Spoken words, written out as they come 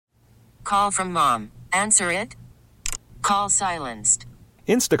Call from mom. Answer it. Call silenced.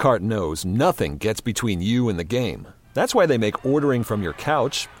 Instacart knows nothing gets between you and the game. That's why they make ordering from your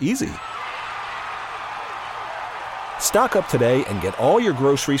couch easy. Stock up today and get all your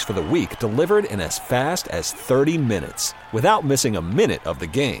groceries for the week delivered in as fast as 30 minutes without missing a minute of the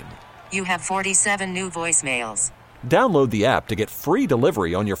game. You have 47 new voicemails. Download the app to get free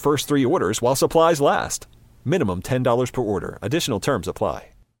delivery on your first 3 orders while supplies last. Minimum $10 per order. Additional terms apply.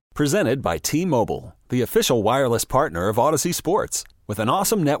 Presented by T-Mobile, the official wireless partner of Odyssey Sports. With an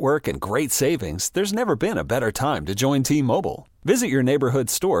awesome network and great savings, there's never been a better time to join T-Mobile. Visit your neighborhood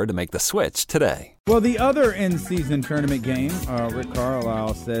store to make the switch today. Well, the other in-season tournament game, Rick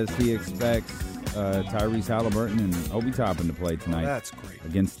Carlisle says he expects Tyrese Halliburton and Obi Toppin to play tonight. That's great.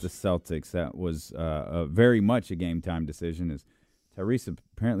 Against the Celtics. That was very much a game-time decision, as Tyrese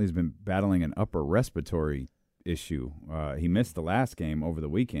apparently has been battling an upper respiratory issue. He missed the last game over the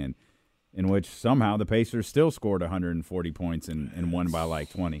weekend, in which somehow the Pacers still scored 140 points and won by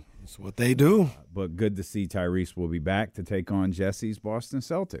like 20. That's what they do. But good to see Tyrese will be back to take on Jesse's Boston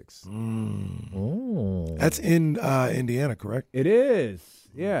Celtics. That's in Indiana, correct? It is,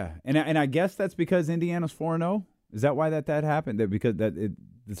 yeah. And I guess that's because Indiana's 4-0. Is that why that happened? That because this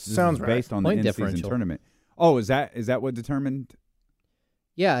Sounds is right. based on Point the in-season differential. tournament. Oh, is that what determined?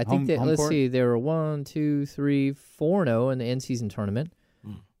 Yeah, I think Home let's court? see, there were 1, 2, 3, 4-0 in the in-season tournament.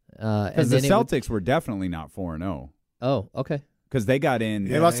 Because the Celtics were definitely not 4-0. Oh, okay. Because they got in.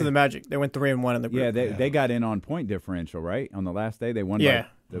 They lost to the Magic. They went 3-1 in the group. Yeah, they got in on point differential, right? On the last day, they won. Yeah.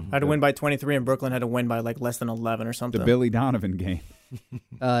 By Had to win by 23, and Brooklyn had to win by like less than 11 or something. the Billy Donovan game.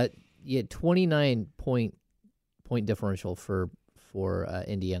 Yeah, 29 point differential for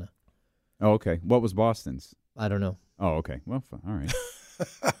Indiana. Oh, okay. What was Boston's? I don't know. Oh, okay. Well, all right.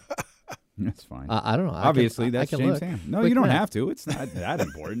 That's fine. I don't know. Obviously, I that's can James look. Ham. No, Quick you don't math. have to. It's not that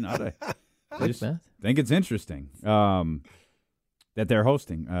important. I Quick just math. think it's interesting that they're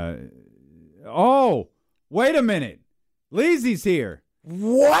hosting. Oh, wait a minute. Leezy's here.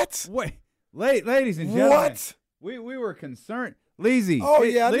 What? Wait, ladies and gentlemen. What? We were concerned. Leezy. Oh,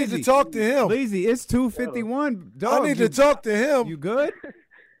 yeah, I need to talk to him. Leezy, it's 2:51. I Dog, need to talk to him. You good?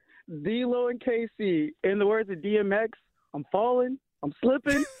 D-Lo and KC, in the words of DMX, I'm falling, I'm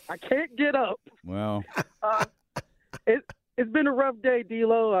slipping, I can't get up. Well, It's been a rough day,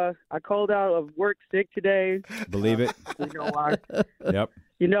 D-Lo. I called out of work sick today. believe it. You know why? Yep.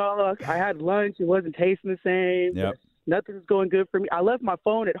 You know, I had lunch. It wasn't tasting the same. Yep. Nothing's going good for me. I left my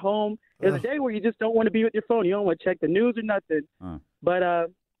phone at home. It was a day where you just don't want to be with your phone. You don't want to check the news or nothing. But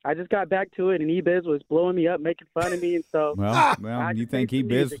I just got back to it, and E-Biz was blowing me up, making fun of me. And so, Well, I you just think made some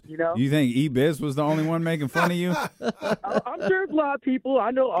E-Biz? music, you know? You think E-Biz was the only one making fun of you? I'm sure a lot of people. I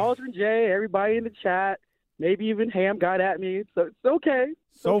know Aldrin J, everybody in the chat, maybe even Ham got at me. So it's okay.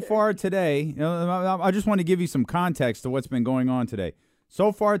 So far today, I just want to give you some context to what's been going on today.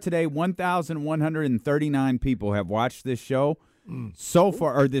 So far today, 1,139 people have watched this show. So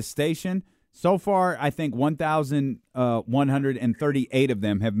far, or this station. So far, I think 1,138 of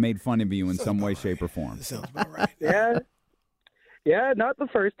them have made fun of you in some way, shape, or form. That sounds about right. Yeah, not the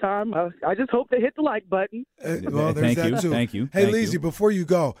first time. I just hope they hit the like button. Well, there's that too. Thank you. Hey, Thank Leezy, you. before you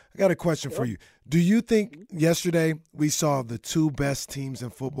go, I got a question for you. Do you think yesterday we saw the two best teams in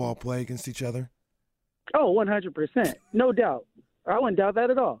football play against each other? Oh, 100%. No doubt. I wouldn't doubt that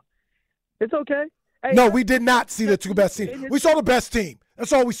at all. It's okay. Hey, No, we did not see the two best teams. We saw the best team.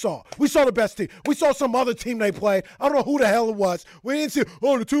 That's all we saw. We saw the best team. We saw some other team they play. I don't know who the hell it was. We didn't see,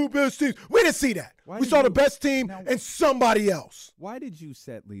 the two best teams. We didn't see that. We saw the best team and somebody else. Why did you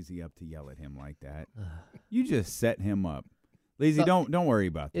set Leezy up to yell at him like that? You just set him up. Leezy, don't worry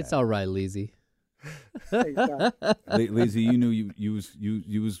about that. It's all right, Leezy. Leezy, you knew you was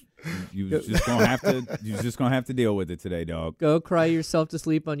just gonna have to deal with it today, dog. Go cry yourself to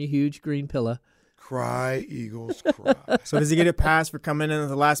sleep on your huge green pillow. Cry, Eagles, cry. So does he get a pass for coming in at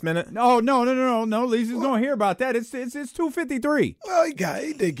the last minute? No. Leezy's gonna hear about that. It's 2:53. Well, he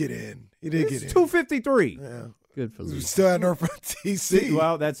did get in. He did get in. It's 2:53. Yeah. Good for We Leezy. still hadn't heard from TC.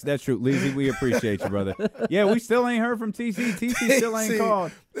 Well, that's true. Leezy, we appreciate you, brother. Yeah, we still ain't heard from TC. TC still ain't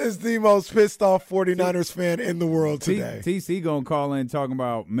called. This is the most pissed off 49ers fan in the world today. TC gonna call in talking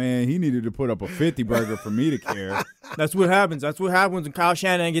about, man, he needed to put up a 50 burger for me to care. That's what happens. That's what happens when Kyle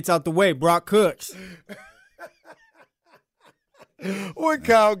Shanahan gets out the way. Brock cooks. When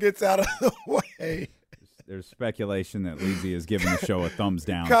Kyle gets out of the way. There's speculation that Leezy is giving the show a thumbs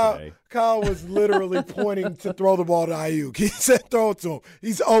down today. Kyle was literally pointing to throw the ball to Ayuk. He said throw it to him.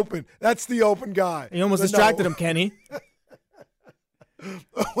 He's open. That's the open guy. He almost But distracted him, Kenny.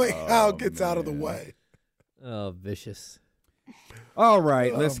 When Kyle gets out of the way. Oh, vicious. All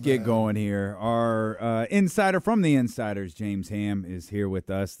right, let's get going here. Our insider from the Insiders, James Ham, is here with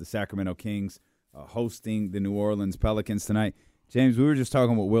us. The Sacramento Kings hosting the New Orleans Pelicans tonight. James, we were just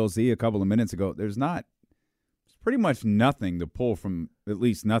talking with Will Z a couple of minutes ago. There's pretty much nothing to pull from, at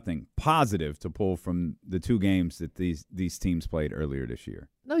least nothing positive to pull from the two games that these teams played earlier this year.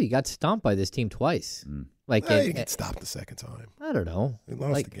 No, you got stomped by this team twice. You get stopped the second time. I don't know. They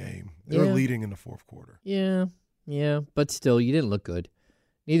lost the game. They were leading in the fourth quarter. Yeah, but still, you didn't look good.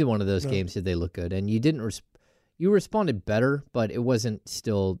 Neither one of those games did they look good, and you didn't. You responded better, but it wasn't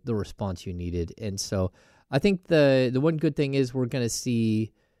still the response you needed. And so, I think the one good thing is we're going to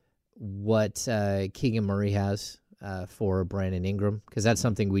see what Keegan Murray has for Brandon Ingram, because that's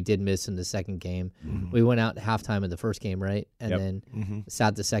something we did miss in the second game. Mm-hmm. We went out halftime in the first game, right, and then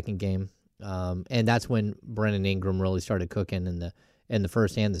sat the second game, and that's when Brandon Ingram really started cooking in the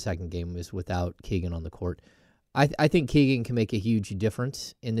first and the second game was without Keegan on the court. I think Keegan can make a huge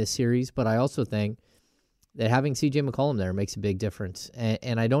difference in this series, but I also think that having C.J. McCollum there makes a big difference.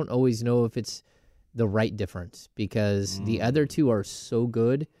 And I don't always know if it's the right difference, because the other two are so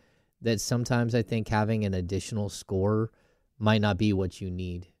good that sometimes I think having an additional scorer might not be what you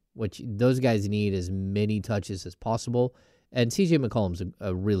need. What those guys need is many touches as possible. And C.J. McCollum's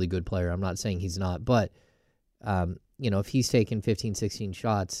a really good player. I'm not saying he's not, but if he's taking 15, 16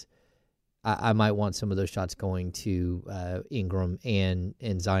 shots, I might want some of those shots going to Ingram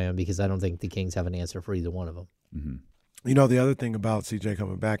and Zion, because I don't think the Kings have an answer for either one of them. Mm-hmm. The other thing about CJ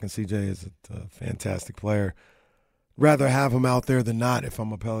coming back, and CJ is a fantastic player, rather have him out there than not if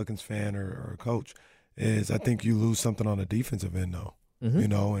I'm a Pelicans fan or a coach, is I think you lose something on the defensive end, though,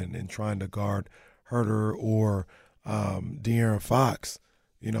 and trying to guard Herter or De'Aaron Fox.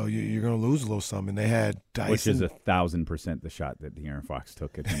 You're going to lose a little something. They had Dyson. Which is 1,000% the shot that De'Aaron Fox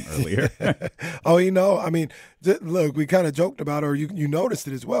took at him earlier. Look, we kind of joked about it, or you noticed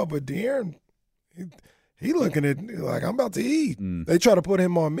it as well, but De'Aaron, he looking at like, I'm about to eat. They try to put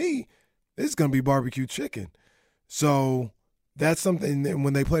him on me, it's going to be barbecue chicken. So that's something. And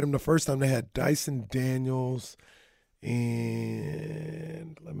when they played him the first time, they had Dyson Daniels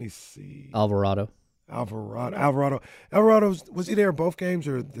and let me see. Alvarado, was he there both games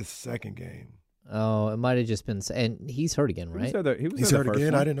or the second game? Oh, it might have just been, and he's hurt again, right? He's hurt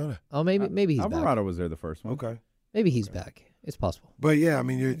again. I didn't know that. Oh, maybe he's back. Alvarado was there the first one. Okay, maybe he's back. It's possible. But yeah,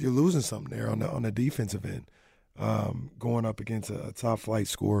 you're losing something there on the defensive end, going up against a top flight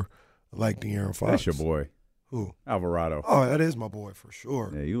scorer like De'Aaron Fox. That's your boy. Who? Alvarado. Oh, that is my boy for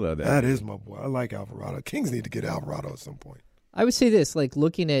sure. Yeah, you love that. That is my boy. I like Alvarado. Kings need to get Alvarado at some point. I would say this, like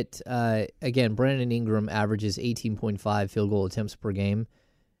looking at, again, Brandon Ingram averages 18.5 field goal attempts per game.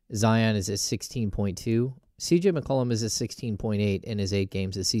 Zion is at 16.2. C.J. McCollum is at 16.8 in his 8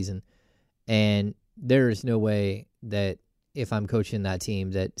 games this season. And there is no way that if I'm coaching that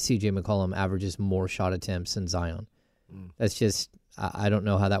team that C.J. McCollum averages more shot attempts than Zion. That's just, I don't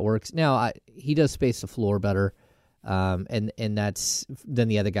know how that works. Now, he does space the floor better, and that's than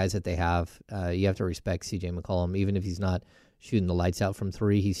the other guys that they have. You have to respect C.J. McCollum, even if he's not shooting the lights out from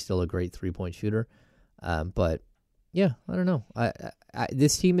three. He's still a great 3-point shooter. But yeah, I don't know.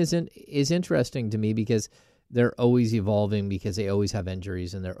 This team is interesting to me because they're always evolving, because they always have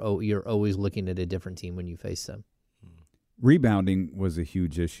injuries, and you're always looking at a different team when you face them. Rebounding was a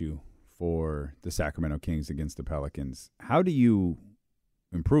huge issue for the Sacramento Kings against the Pelicans. How do you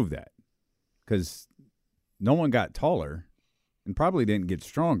improve that? Because no one got taller and probably didn't get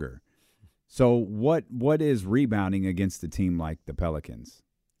stronger. So what is rebounding against a team like the Pelicans?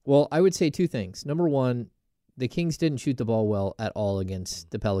 Well, I would say two things. Number one, the Kings didn't shoot the ball well at all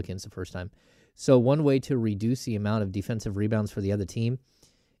against the Pelicans the first time. So one way to reduce the amount of defensive rebounds for the other team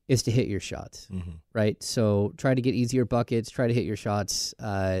is to hit your shots, right? So try to get easier buckets, try to hit your shots.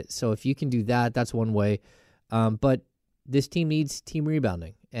 So if you can do that, that's one way. But this team needs team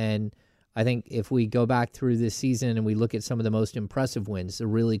rebounding. And I think if we go back through this season and we look at some of the most impressive wins, the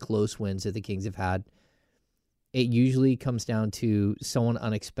really close wins that the Kings have had, it usually comes down to someone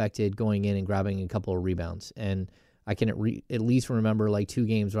unexpected going in and grabbing a couple of rebounds. And I can at least remember like 2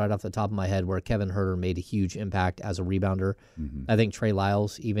 games right off the top of my head where Kevin Huerter made a huge impact as a rebounder. I think Trey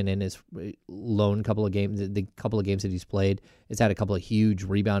Lyles, even in his lone couple of games, the couple of games that he's played, has had a couple of huge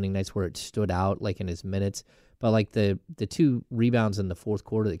rebounding nights where it stood out like in his minutes. But like the 2 rebounds in the fourth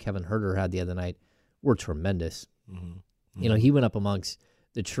quarter that Kevin Huerter had the other night were tremendous. He went up amongst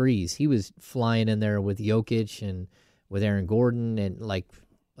the trees. He was flying in there with Jokic and with Aaron Gordon, and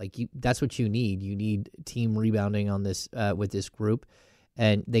that's what you need. You need team rebounding on this with this group,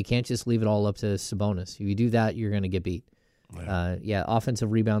 and they can't just leave it all up to Sabonis. If you do that, you're going to get beat.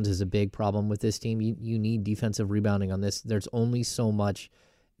 Offensive rebounds is a big problem with this team. You need defensive rebounding on this. There's only so much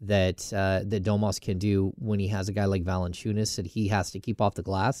that Domas can do when he has a guy like Valanciunas that he has to keep off the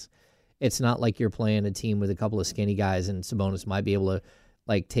glass. It's not like you're playing a team with a couple of skinny guys and Sabonis might be able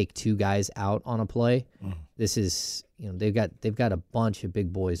to take two guys out on a play. This is, they've got a bunch of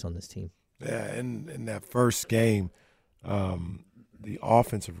big boys on this team. Yeah, and in that first game, the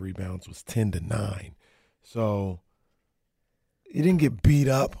offensive rebounds was 10-9. So he didn't get beat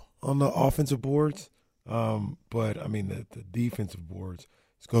up on the offensive boards, but I mean the defensive boards.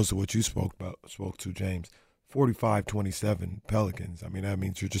 This goes to what you spoke to, James. 45-27 Pelicans. I mean, that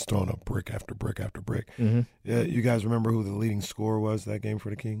means you're just throwing up brick after brick after brick. Mm-hmm. Yeah, you guys remember who the leading scorer was that game for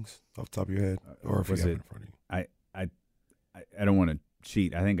the Kings off the top of your head, or if you have it in front of you? I don't want to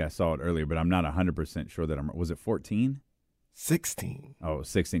cheat. I think I saw it earlier, but I'm not 100% sure that was it 14? 16. Oh,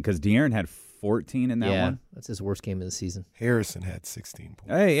 16. Because De'Aaron had 14 in that one. That's his worst game of the season. Harrison had 16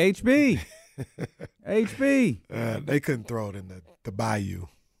 points. Hey, HB. HB. They couldn't throw it in the bayou.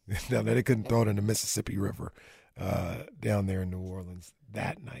 No, they couldn't throw it in the Mississippi River down there in New Orleans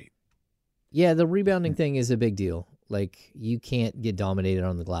that night. Yeah, the rebounding thing is a big deal. You can't get dominated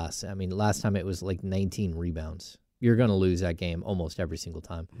on the glass. I mean, last time it was 19 rebounds. You're going to lose that game almost every single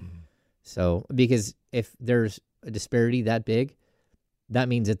time. Mm-hmm. So, because if there's a disparity that big, that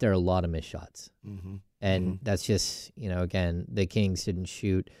means that there are a lot of missed shots. Mm-hmm. And that's just, again, the Kings didn't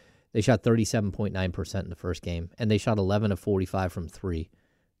shoot. They shot 37.9% in the first game, and they shot 11 of 45 from three.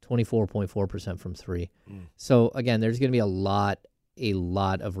 24.4% from three. So, again, there's going to be a lot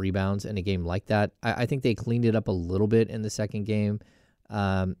of rebounds in a game like that. I think they cleaned it up a little bit in the second game.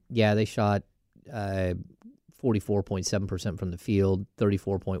 They shot 44.7% from the field,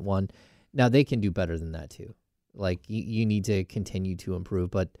 34.1%. Now, they can do better than that, too. You need to continue to improve.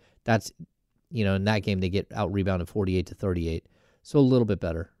 But that's, in that game, they get out-rebounded 48-38. So, a little bit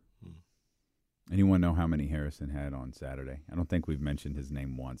better. Anyone know how many Harrison had on Saturday? I don't think we've mentioned his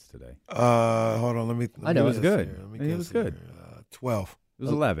name once today. Hold on, let me. I know it was good. It was good. 12. It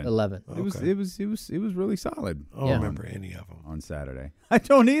was 11. 11. Okay. It was really solid. I don't remember any of them on Saturday. I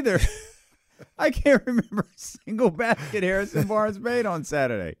don't either. I can't remember a single basket Harrison Barnes made on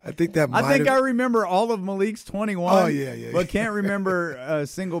Saturday. I think I remember all of Malik's 21. Oh yeah. But can't remember a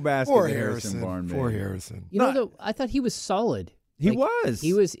single basket that Harrison Barnes made. For Harrison. I thought he was solid. He was.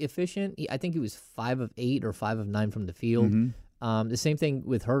 He was efficient. I think he was 5 of 8 or 5 of 9 from the field. Mm-hmm. The same thing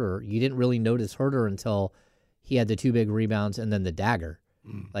with Herter. You didn't really notice Herter until he had the 2 big rebounds and then the dagger.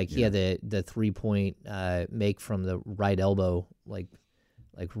 He had the 3-point make from the right elbow,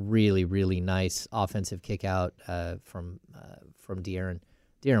 really, really nice offensive kick out from De'Aaron.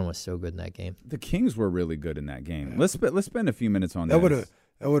 De'Aaron was so good in that game. The Kings were really good in that game. Let's spend a few minutes on that.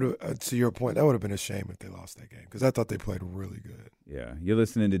 That would have, to your point, that would have been a shame if they lost that game because I thought they played really good. Yeah. You're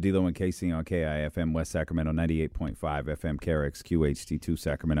listening to D'Lo and Casey on KIFM West Sacramento, 98.5 FM, KRX QHT2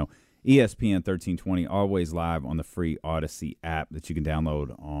 Sacramento, ESPN 1320, always live on the free Odyssey app that you can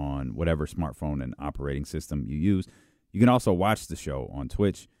download on whatever smartphone and operating system you use. You can also watch the show on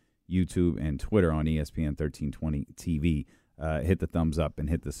Twitch, YouTube, and Twitter on ESPN 1320 TV. Hit the thumbs up and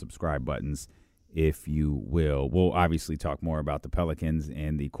hit the subscribe buttons, if you will. We'll obviously talk more about the Pelicans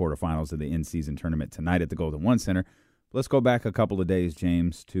and the quarterfinals of the in-season tournament tonight at the Golden One Center. Let's go back a couple of days,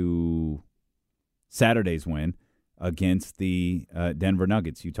 James, to Saturday's win against the Denver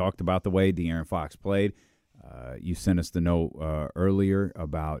Nuggets. You talked about the way De'Aaron Fox played. You sent us the note earlier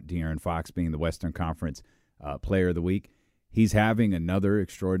about De'Aaron Fox being the Western Conference Player of the Week. He's having another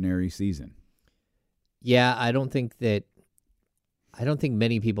extraordinary season. Yeah, I don't think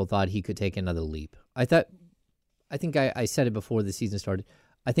many people thought he could take another leap. I think I said it before the season started.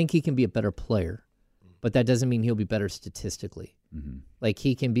 I think he can be a better player, but that doesn't mean he'll be better statistically. Mm-hmm.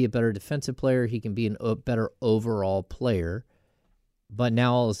 He can be a better defensive player. He can be a better overall player. But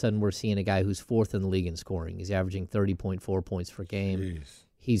now all of a sudden we're seeing a guy who's 4th in the league in scoring. He's averaging 30.4 points per game. Jeez.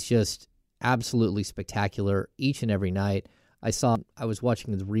 He's just absolutely spectacular each and every night. I was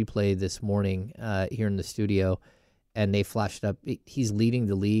watching the replay this morning here in the studio, and they flashed up. He's leading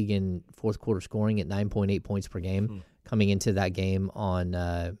the league in fourth quarter scoring at 9.8 points per game coming into that game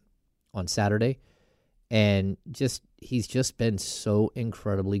on Saturday. And he's just been so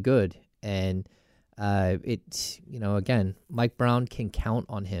incredibly good. And again, Mike Brown can count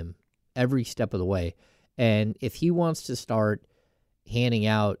on him every step of the way. And if he wants to start handing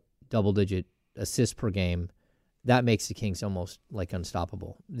out double-digit assists per game, that makes the Kings almost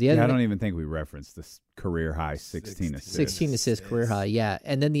unstoppable. I don't even think we referenced this career high 16 assists. 16 assists career high, yeah.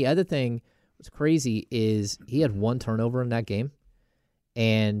 And then the other thing that's crazy is he had 1 turnover in that game,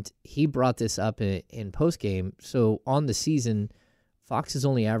 And he brought this up in postgame. So on the season, Fox is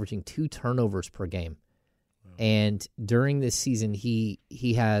only averaging 2 turnovers per game. And during this season, he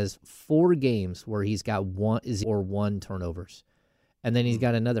has 4 games where he's got 1 turnovers. And then he's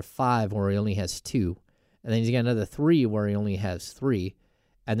got another 5 where he only has 2. And then he's got another 3 where he only has 3.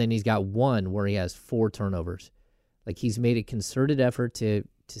 And then he's got 1 where he has 4 turnovers. Like, he's made a concerted effort to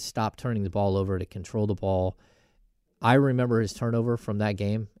stop turning the ball over, to control the ball. I remember his turnover from that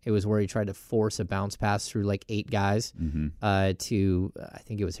game. It was where he tried to force a bounce pass through like 8 guys to, I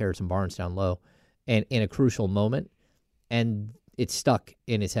think it was Harrison Barnes down low, and in a crucial moment. And it stuck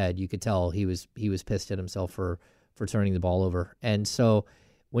in his head. You could tell he was pissed at himself for turning the ball over. And so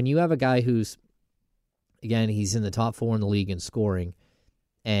when you have a guy who's, again, he's in the top 4 in the league in scoring,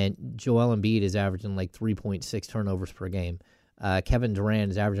 and Joel Embiid is averaging like 3.6 turnovers per game. Kevin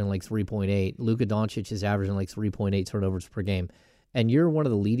Durant is averaging like 3.8. Luka Doncic is averaging like 3.8 turnovers per game. And you're one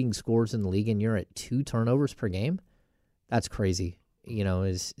of the leading scorers in the league, and you're at 2 turnovers per game? That's crazy. You know,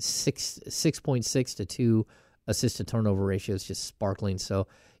 is 6.6 to 2 assist to turnover ratio is just sparkling. So,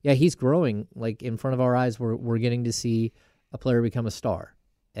 yeah, he's growing. Like, in front of our eyes, we're getting to see a player become a star.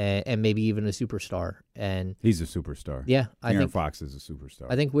 And maybe even a superstar. And he's a superstar. Yeah, I think Fox is a superstar.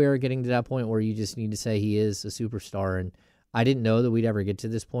 I think we are getting to that point where you just need to say he is a superstar. And I didn't know that we'd ever get to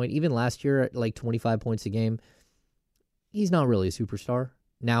this point. Even last year at like 25 points a game, he's not really a superstar.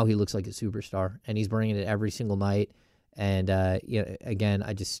 Now he looks like a superstar, and he's bringing it every single night. And again,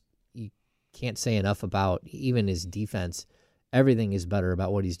 you can't say enough about even his defense. Everything is better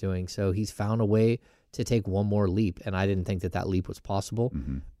about what he's doing. So he's found a way to take one more leap, and I didn't think that leap was possible.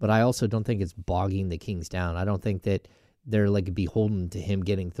 But I also don't think it's bogging the Kings down. I don't think that they're like beholden to him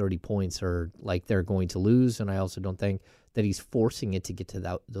getting 30 points or like they're going to lose, and I also don't think that he's forcing it to get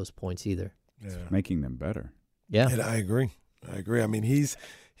to those points either. Yeah. It's making them better. Yeah, and I agree. I mean, he's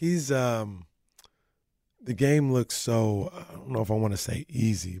the game looks so, I don't know if I want to say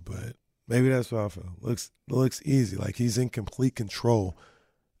easy, but maybe that's what I feel. Looks easy. Like he's in complete control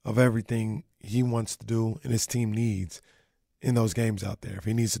of everything he wants to do and his team needs in those games out there. If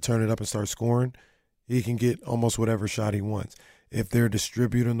he needs to turn it up and start scoring, he can get almost whatever shot he wants. If they're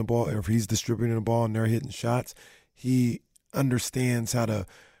distributing the ball, or if he's distributing the ball and they're hitting shots, he understands how to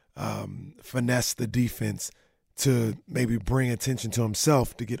finesse the defense to maybe bring attention to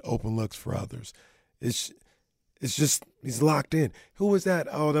himself to get open looks for others. It's just, he's locked in. Who was that?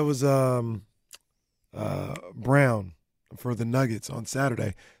 Oh, that was Brown for the Nuggets on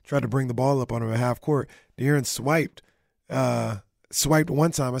Saturday. Tried to bring the ball up on him at half court. De'Aaron swiped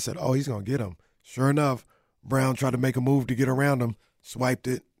one time. I said, oh, he's going to get him. Sure enough, Brown tried to make a move to get around him, swiped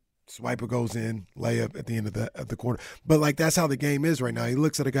it. Swiper goes in, layup at the end of the quarter. But, like, that's how the game is right now. He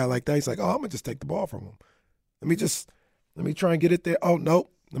looks at a guy like that. He's like, oh, I'm going to just take the ball from him. Let me try and get it there. Oh,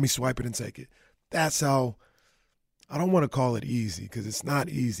 nope. Let me swipe it and take it. That's how – I don't want to call it easy because it's not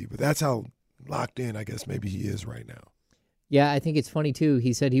easy, but that's how locked in I guess maybe he is right now. Yeah, I think it's funny, too.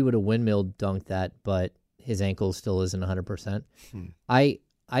 He said he would have windmill dunked that, but his ankle still isn't 100%.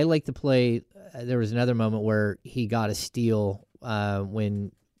 I like to play there was another moment where he got a steal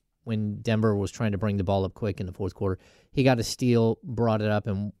when Denver was trying to bring the ball up quick in the fourth quarter. He got a steal, brought it up,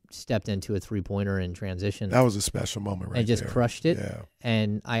 and stepped into a three-pointer in transition. That was a special moment right there. And just crushed it. Yeah.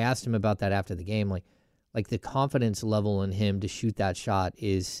 And I asked him about that after the game. Like the confidence level in him to shoot that shot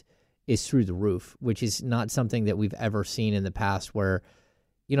is through the roof, which is not something that we've ever seen in the past where,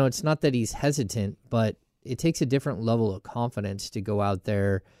 it's not that he's hesitant, but it takes a different level of confidence to go out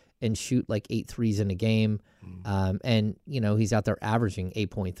there and shoot like 8 threes in a game. And, he's out there averaging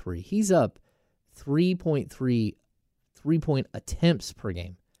 8.3. He's up 3.3 3-point attempts per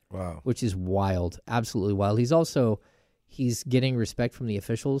game. Wow. Which is wild, absolutely wild. He's getting respect from the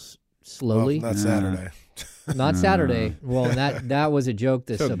officials slowly. Well, not Saturday. Not Saturday. Well, that was a joke.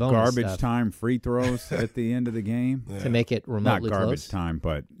 The took Sabonis garbage stuff. time free throws at the end of the game to make it remotely not garbage close. time,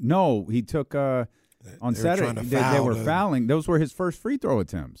 but no, he took on Saturday. They were fouling. Those were his first free throw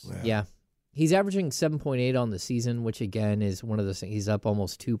attempts. Yeah. He's averaging 7.8 on the season, which again is one of those things. He's up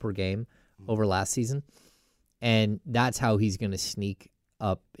almost 2 per game over last season, and that's how he's going to sneak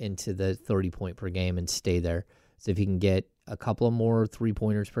up into the 30-point per game and stay there. So if he can get a couple of more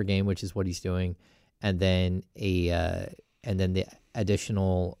 3-pointers per game, which is what he's doing, and then the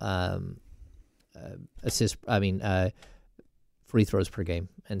additional free throws per game.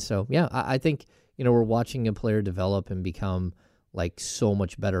 And so, yeah, I think we're watching a player develop and become like so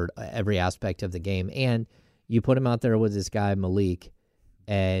much better at every aspect of the game. And you put him out there with this guy Malik,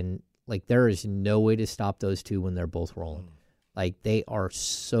 and like there is no way to stop those two when they're both rolling. Like they are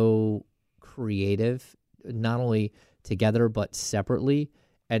so creative, not only together but separately.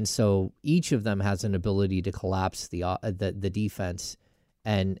 And so each of them has an ability to collapse the defense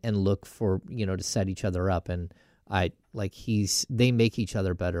and look for, to set each other up. And they make each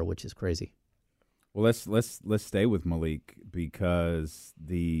other better, which is crazy. Well, let's stay with Malik, because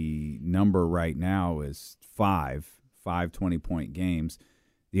the number right now is five 20-point games.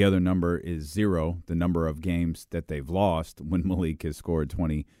 The other number is 0, the number of games that they've lost when Malik has scored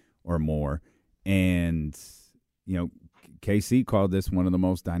 20 or more. And, KC called this one of the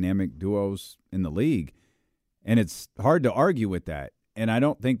most dynamic duos in the league. And it's hard to argue with that. And I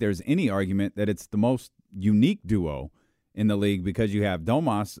don't think there's any argument that it's the most unique duo in the league, because you have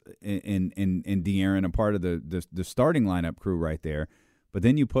Domas and De'Aaron, a part of the starting lineup crew right there. But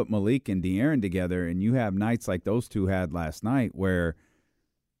then you put Malik and De'Aaron together, and you have nights like those two had last night where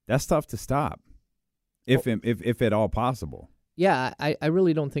that's tough to stop, if at all possible. Yeah, I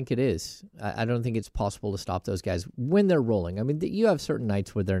really don't think it is. I don't think it's possible to stop those guys when they're rolling. I mean, you have certain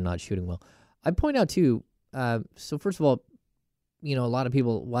nights where they're not shooting well. I'd point out, too, so first of all, a lot of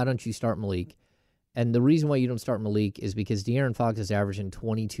people, why don't you start Malik? And the reason why you don't start Malik is because De'Aaron Fox is averaging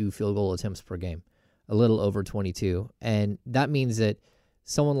 22 field goal attempts per game, a little over 22. And that means that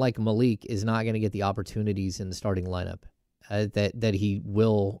someone like Malik is not going to get the opportunities in the starting lineup that he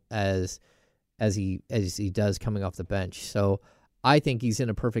will as he does coming off the bench. So I think he's in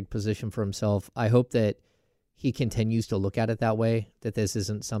a perfect position for himself. I hope that he continues to look at it that way, that this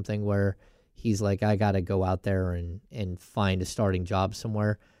isn't something where he's like, I got to go out there and find a starting job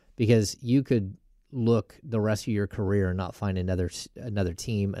somewhere, because you could look the rest of your career and not find another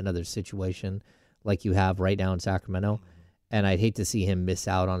team, another situation like you have right now in Sacramento. And I'd hate to see him miss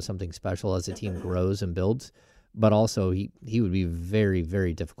out on something special as the team grows and builds. But also, he would be very,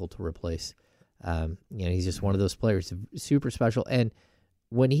 very difficult to replace. He's just one of those players, super special. And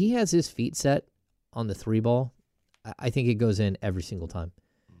when he has his feet set on the 3 ball, I think it goes in every single time.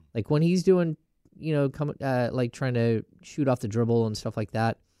 Like when he's doing, like trying to shoot off the dribble and stuff like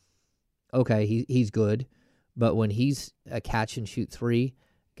that, okay, he's good. But when he's a catch and shoot 3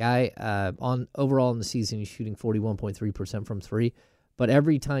 guy, overall in the season, he's shooting 41.3% from 3. But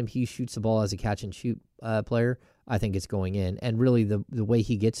every time he shoots the ball as a catch and shoot player, I think it's going in. And really, the way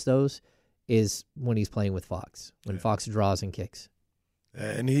he gets those is when he's playing with Fox, when Fox draws and kicks.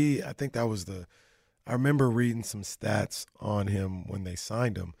 And I think that was I remember reading some stats on him when they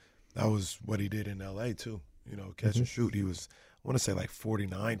signed him. That was what he did in L.A. too. Catch and shoot. He was, I want to say, like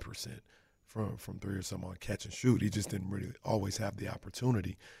 49% from 3 or something on catch and shoot. He just didn't really always have the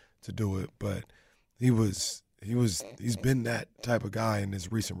opportunity to do it. But he's been that type of guy in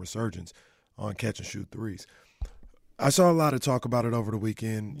his recent resurgence on catch and shoot threes. I saw a lot of talk about it over the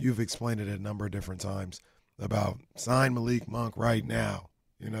weekend. You've explained it a number of different times about sign Malik Monk right now.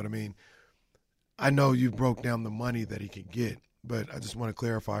 You know what I mean? I know you broke down the money that he can get, but I just want to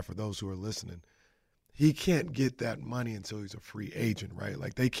clarify for those who are listening. He can't get that money until he's a free agent, right?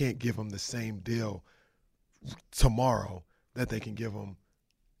 Like they can't give him the same deal tomorrow that they can give him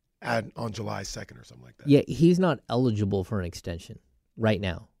on July 2nd or something like that. Yeah, he's not eligible for an extension right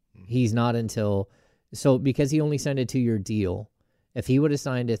now. Mm-hmm. He's not because he only signed a 2-year deal. If he would have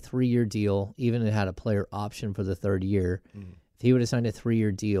signed a 3-year deal, even if it had a player option for the 3rd year, if he would have signed a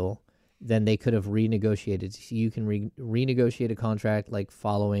 3-year deal, then they could have renegotiated. So you can renegotiate a contract like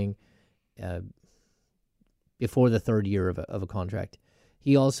following before the 3rd year of a contract.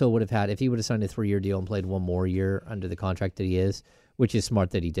 He also would have had, if he would have signed a 3-year deal and played one more year under the contract that he is, which is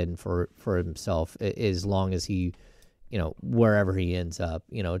smart that he didn't for himself, as long as he, wherever he ends up,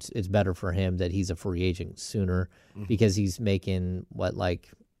 it's better for him that he's a free agent sooner, because he's making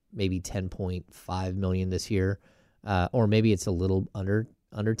maybe $10.5 million this year, or maybe it's a little under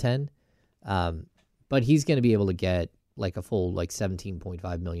 10. But he's going to be able to get like a full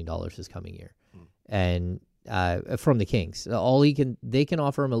 $17.5 million this coming year, and from the Kings. They can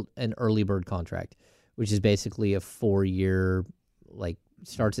offer him an early bird contract, which is basically a 4-year,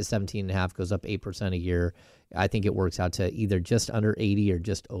 starts at 17.5, goes up 8% a year. I think it works out to either just under 80 or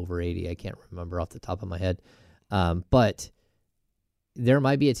just over 80. I can't remember off the top of my head. But there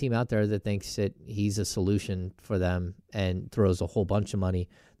might be a team out there that thinks that he's a solution for them and throws a whole bunch of money.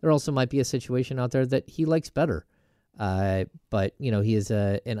 There also might be a situation out there that he likes better. But, he is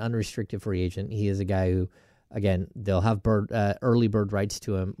an unrestricted free agent. He is a guy who, again, they'll have early bird rights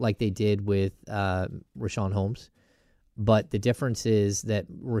to him like they did with Richaun Holmes. But the difference is that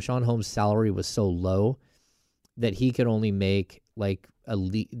Richaun Holmes' salary was so low that he could only make what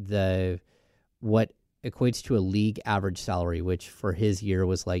equates to a league average salary, which for his year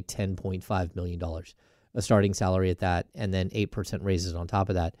was like $10.5 million, a starting salary at that, and then 8% raises on top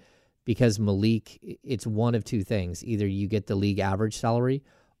of that. because Malik, it's one of two things. Either you get the league average salary,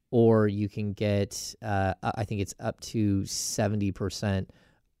 or you can get, I think it's up to 70%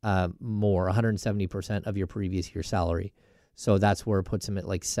 more, 170% of your previous year's salary. So that's where it puts him at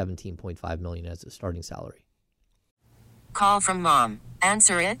like $17.5 million as a starting salary. Call from mom.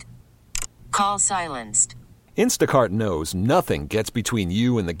 Answer it. Call silenced. Instacart knows nothing gets between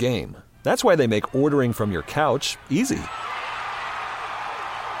you and the game. That's why they make ordering from your couch easy.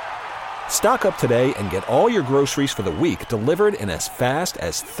 Stock up today and get all your groceries for the week delivered in as fast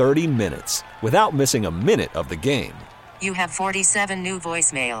as 30 minutes without missing a minute of the game. You have 47 new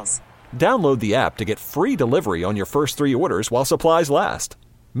voicemails. Download the app to get free delivery on your first 3 orders while supplies last.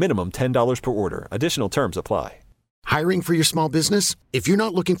 Minimum $10 per order. Additional terms apply. Hiring for your small business? If you're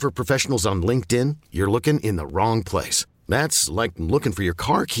not looking for professionals on LinkedIn, you're looking in the wrong place. That's like looking for your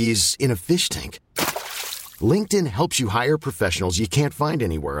car keys in a fish tank. LinkedIn helps you hire professionals you can't find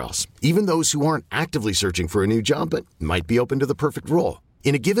anywhere else, even those who aren't actively searching for a new job but might be open to the perfect role.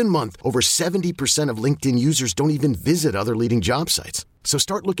 In a given month, over 70% of LinkedIn users don't even visit other leading job sites. So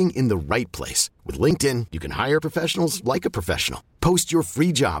start looking in the right place. With LinkedIn, you can hire professionals like a professional. Post your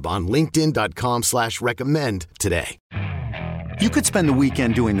free job on linkedin.com/recommend today. You could spend the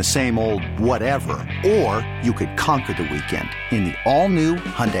weekend doing the same old whatever, or you could conquer the weekend in the all-new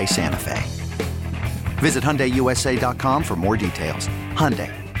Hyundai Santa Fe. Visit HyundaiUSA.com for more details.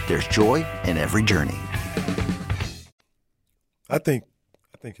 Hyundai, there's joy in every journey. I think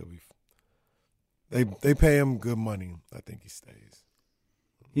he'll be. They pay him good money. I think he stays.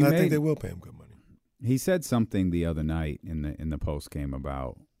 I think they will pay him good money. He said something the other night in the post game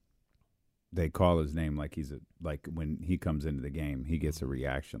about they call his name like like when he comes into the game, he gets a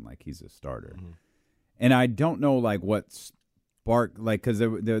reaction like he's a starter. Mm-hmm. And I don't know like what sparked, like, because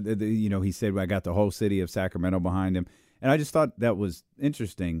he said, I got the whole city of Sacramento behind him. And I just thought that was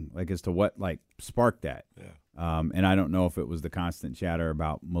interesting, like, as to what like sparked that. Yeah. And I don't know if it was the constant chatter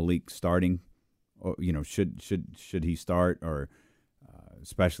about Malik starting, or should he start, or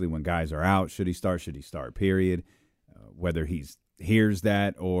especially when guys are out, should he start? Period. Whether he hears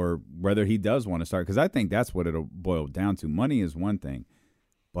that or whether he does want to start, because I think that's what it'll boil down to. Money is one thing,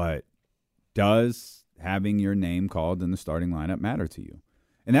 but does having your name called in the starting lineup matter to you?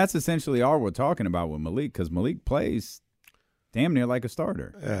 And that's essentially all we're talking about with Malik, because Malik plays damn near like a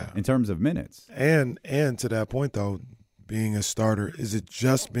starter in terms of minutes. And to that point, though, being a starter, is it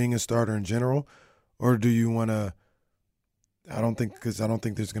just being a starter in general, or do you want to – I don't think there's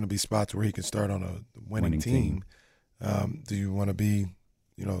going to be spots where he can start on a winning team. Do you want to be,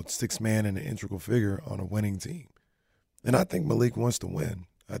 sixth man and an integral figure on a winning team? And I think Malik wants to win.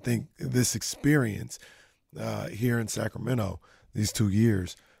 I think this experience here in Sacramento these 2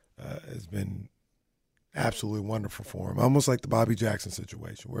 years has been absolutely wonderful for him. Almost like the Bobby Jackson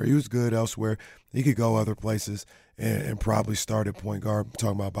situation, where he was good elsewhere. He could go other places and probably start at point guard. I'm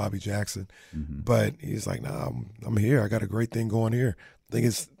talking about Bobby Jackson. Mm-hmm. But he's like, nah, I'm here. I got a great thing going here. I think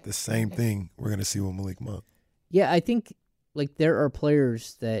it's the same thing we're going to see with Malik Monk. Yeah, I think like there are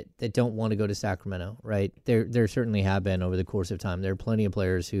players that don't want to go to Sacramento, right? There certainly have been over the course of time. There are plenty of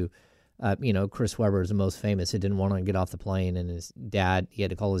players who, Chris Webber is the most famous, who didn't want to get off the plane, and he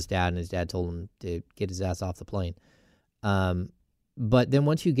had to call his dad, and his dad told him to get his ass off the plane. But then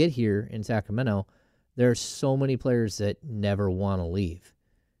once you get here in Sacramento, there are so many players that never want to leave.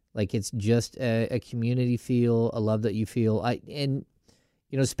 Like, it's just a community feel, a love that you feel.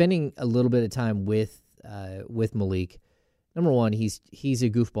 Spending a little bit of time with Malik, number one, he's a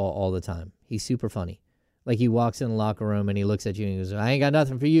goofball all the time. He's super funny. Like, he walks in the locker room and he looks at you and he goes, I ain't got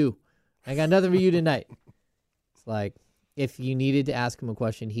nothing for you. I ain't got nothing for you tonight. It's like, if you needed to ask him a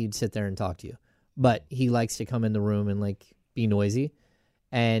question, he'd sit there and talk to you. But he likes to come in the room and, like, be noisy.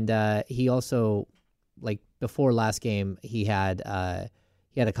 And he also, like, before last game, he had a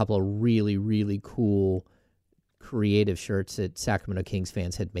couple of really, really cool creative shirts that Sacramento Kings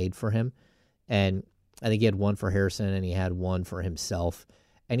fans had made for him. And I think he had one for Harrison and he had one for himself.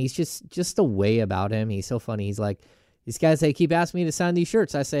 And he's just the way about him. He's so funny. He's like, these guys, they keep asking me to sign these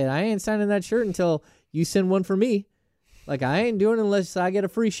shirts. I say, I ain't signing that shirt until you send one for me. Like, I ain't doing it unless I get a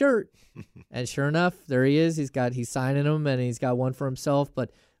free shirt. And sure enough, there he is. He's signing them, and he's got one for himself. But,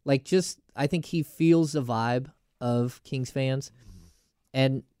 like, I think he feels the vibe of Kings fans.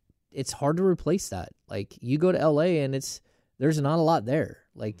 And it's hard to replace that. Like, you go to L.A., and there's not a lot there.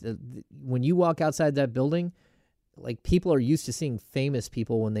 Like, when you walk outside that building, like, people are used to seeing famous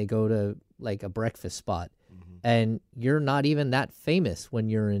people when they go to, like, a breakfast spot. Mm-hmm. And you're not even that famous when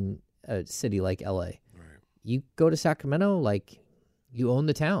you're in a city like L.A. Right. You go to Sacramento, like, you own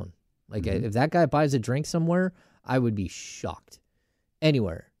the town. Like, if that guy buys a drink somewhere, I would be shocked.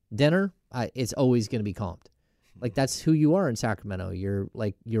 Anywhere. dinner, it's always going to be comped. Like, that's who you are in Sacramento. You're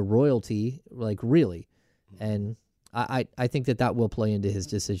like your royalty, like, really. And I think that will play into his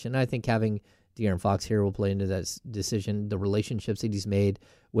decision. I think having De'Aaron Fox here will play into that decision. The relationships that he's made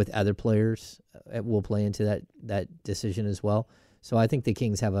with other players will play into that decision as well. So I think the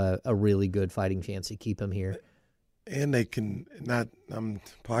Kings have a really good fighting chance to keep him here. And they can I'm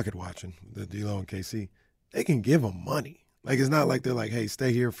pocket watching the D'Lo and KC. They can give him money. Like, it's not like they're like, hey,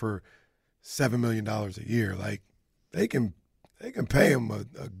 stay here for $7 million a year. Like, they can pay him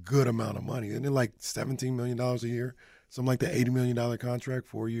a good amount of money. Isn't it like $17 million a year? Something like the $80 million contract,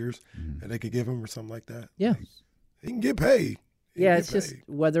 4 years, that they could give him or something like that. Yeah. Like, he can get paid. Just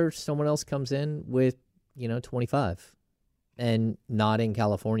whether someone else comes in with, 25 and not in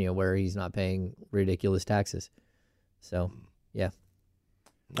California where he's not paying ridiculous taxes. So, yeah.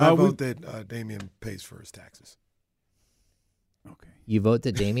 I vote that Damian pays for his taxes. Okay. You vote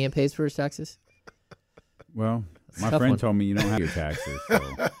that Damian pays for his taxes? Well, my friend told me you don't have your taxes.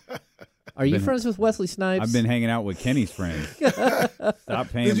 So. Are you friends with Wesley Snipes? I've been hanging out with Kenny's friends. Stop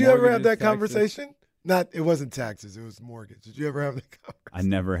paying. Did you ever have that taxes. Conversation? It wasn't taxes. It was mortgage. Did you ever have that conversation? I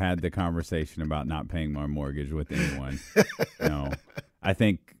never had the conversation about not paying my mortgage with anyone. No. I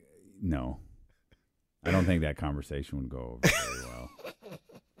don't think that conversation would go over very well.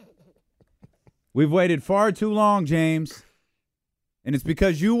 We've waited far too long, James. And it's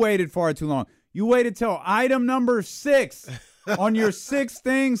because you waited far too long. You waited till item number 6 on your 6th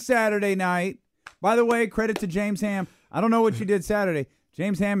thing Saturday night. By the way, credit to James Ham. I don't know what you did Saturday.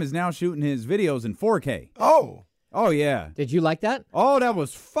 James Ham is now shooting his videos in 4K. Oh, yeah. Did you like that? Oh, that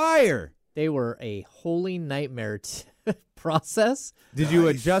was fire. They were a holy nightmare process. Did you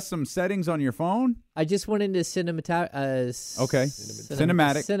adjust some settings on your phone? I just went into cinematic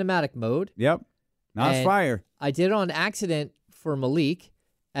mode. Yep. Now it's fire. I did it on accident for Malik,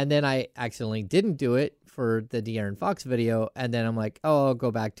 and then I accidentally didn't do it for the De'Aaron Fox video, and then I'm like, I'll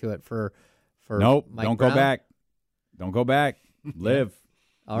go back to it for Nope, Mike don't Brown. go back. Don't go back. Live.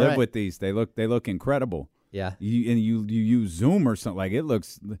 Live right. With these. They look incredible. Yeah. You use Zoom or something. Like, it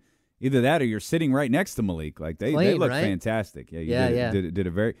looks either that or you're sitting right next to Malik. Like, they look right? fantastic. Yeah, you did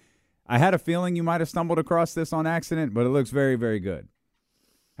a very I had a feeling you might have stumbled across this on accident, but it looks very, very good.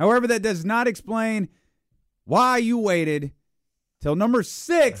 However, that does not explain why you waited till number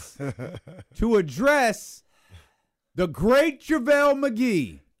 6 to address the great JaVale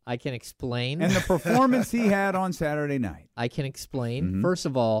McGee. I can explain. And the performance he had on Saturday night. I can explain. First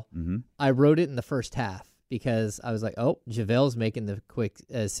of all, I wrote it in the first half because I was like, JaVale's making the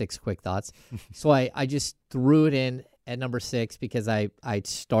 6 quick thoughts. So I just threw it in at number 6 because I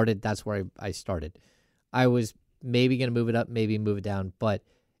started. That's where I started. I was maybe going to move it up, maybe move it down, but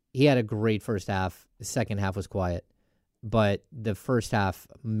he had a great first half. The second half was quiet. But the first half,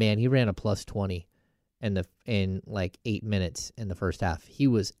 man, he ran a plus 20 in like 8 minutes in the first half. He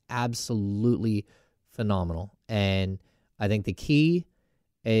was absolutely phenomenal. And I think the key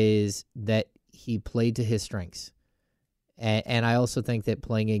is that he played to his strengths. And I also think that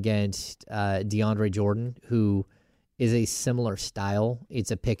playing against DeAndre Jordan, who is a similar style,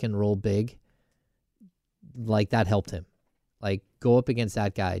 it's a pick and roll big, like that helped him. Like, go up against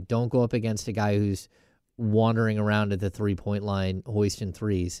that guy. Don't go up against a guy who's wandering around at the 3-point line, hoisting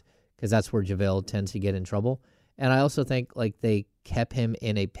threes, because that's where JaVale tends to get in trouble. And I also think like they kept him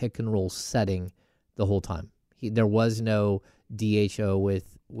in a pick and roll setting the whole time. There was no DHO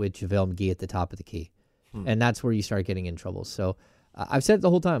with JaVale McGee at the top of the key, and that's where you start getting in trouble. So I've said it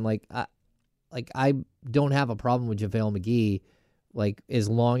the whole time, I don't have a problem with JaVale McGee, like as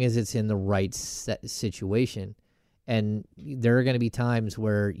long as it's in the right situation. And there are going to be times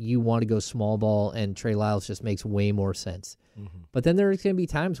where you want to go small ball and Trey Lyles just makes way more sense. But then there's going to be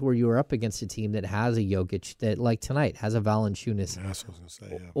times where you are up against a team that has a Jokic, that like tonight has a Valanciunas, that's what I was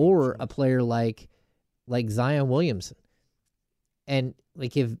going to say, or a player like Zion Williamson. And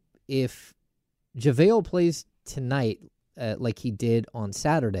like if JaVale plays tonight like he did on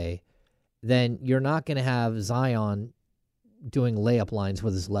Saturday, then you're not going to have Zion doing layup lines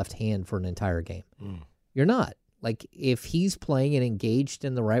with his left hand for an entire game. You're not. Like, if he's playing and engaged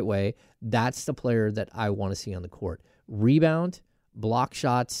in the right way, that's the player that I want to see on the court. Rebound, block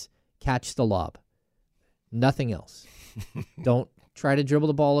shots, catch the lob. Nothing else. Don't try to dribble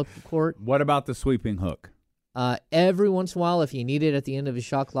the ball up the court. What about the sweeping hook? Every once in a while, if you need it at the end of a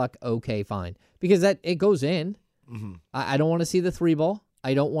shot clock, okay, fine. Because it goes in. I don't want to see the 3-ball.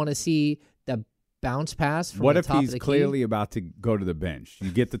 I don't want to see the bounce pass from what the if top he's of the clearly key. about to go to the bench? You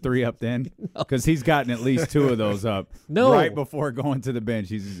get the 3 up then? Because he's gotten at least 2 of those up No. right before going to the bench.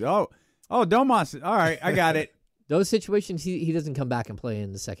 He's, Domas, all right, I got it. those situations, he doesn't come back and play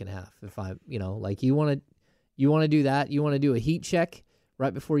in the second half. If I, like you want to do that, you want to do a heat check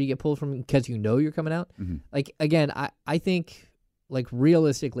right before you get pulled from because you're coming out. Mm-hmm. Like again, I think like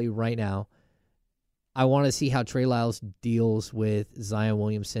realistically right now, I want to see how Trey Lyles deals with Zion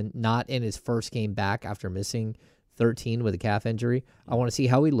Williamson, not in his first game back after missing 13 with a calf injury. I want to see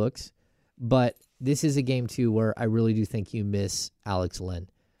how he looks, but this is a game too where I really do think you miss Alex Len.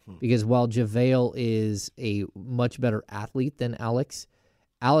 Because while JaVale is a much better athlete than Alex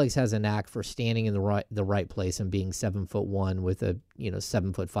has a knack for standing in the right place and being 7'1" with a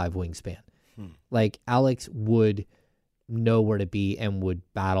 7'5" wingspan. Like Alex would know where to be and would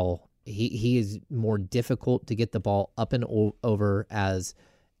battle. He is more difficult to get the ball up and over as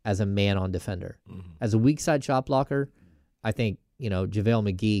a man-on defender. As a weak side shot blocker, I think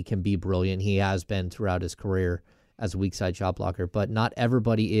JaVale McGee can be brilliant. He has been throughout his career as a weak side shot blocker, but not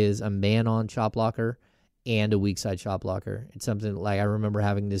everybody is a man-on shot blocker and a weak side shot blocker. It's something like I remember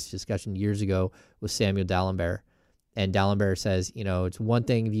having this discussion years ago with Samuel Dallenberg, and Dallenberg says, it's one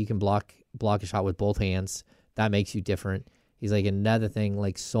thing if you can block a shot with both hands, that makes you different. He's like, another thing,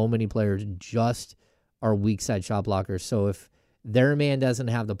 like so many players just are weak side shot blockers. So if their man doesn't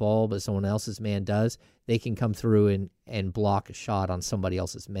have the ball, but someone else's man does, they can come through and block a shot on somebody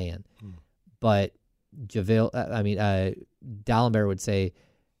else's man. But Dallenberg would say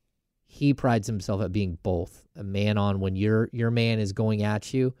he prides himself at being both a man on when your man is going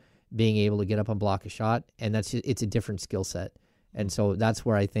at you, being able to get up and block a shot, and it's a different skill set. And so that's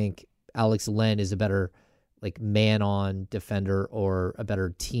where I think Alex Len is a better like man on defender or a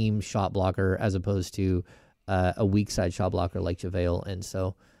better team shot blocker as opposed to a weak side shot blocker like JaVale. And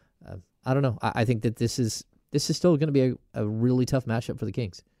so I don't know. I think that this is still going to be a really tough matchup for the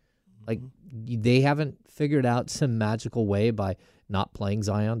Kings. Like, they haven't figured out some magical way by not playing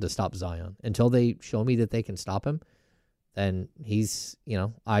Zion to stop Zion. Until they show me that they can stop him, then he's,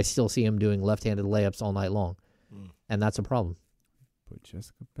 I still see him doing left-handed layups all night long. And that's a problem. Put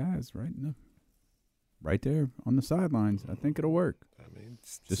Jessica Paz right there on the sidelines. I think it'll work.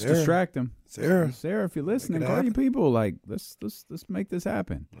 Just Sarah. distract him. Sarah, if you're listening, call your people. Like, let's make this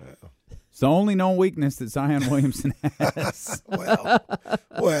happen. Wow. It's the only known weakness that Zion Williamson has. Or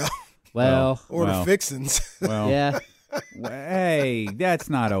the fixins. Well, yeah. Hey, that's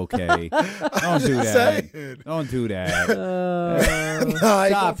not okay. Don't do that. Don't do that.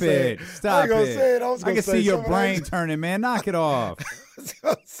 Stop it. Stop it. I can see your brain turning, man. Knock it off. I was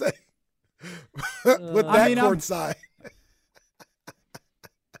going to say. With backcourt side.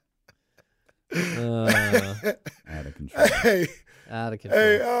 Out of control. Out of control.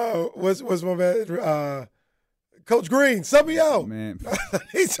 Hey, what's my man? Coach Green, sub me out. Man. I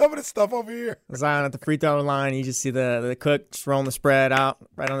need some of this stuff over here. Zion at the free throw line, you just see the cook just rolling the spread out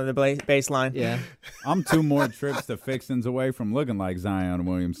right under the baseline. Yeah. I'm 2 more trips to fixins away from looking like Zion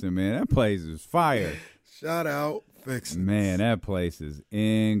Williamson, man. That place is fire. Shout out fixins. Man, that place is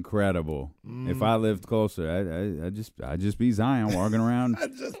incredible. If I lived closer, I'd just be Zion walking around.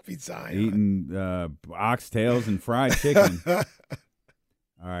 I'd just be Zion. Eating oxtails and fried chicken. All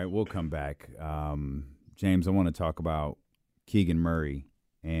right, we'll come back. James, I want to talk about Keegan Murray,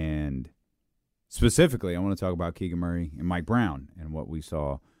 and specifically I want to talk about Keegan Murray and Mike Brown and what we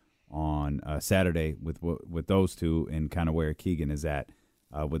saw on Saturday with those two and kind of where Keegan is at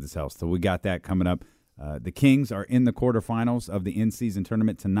with his health. So we got that coming up. The Kings are in the quarterfinals of the in-season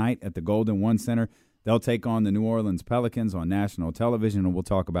tournament tonight at the Golden One Center. They'll take on the New Orleans Pelicans on national television, and we'll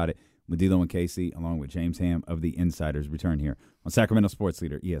talk about it with D'Lo and Casey along with James Ham of the Insiders. Return here on Sacramento Sports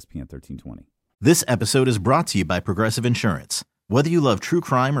Leader, ESPN 1320. This episode is brought to you by Progressive Insurance. Whether you love true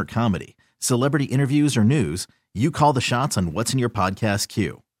crime or comedy, celebrity interviews or news, you call the shots on what's in your podcast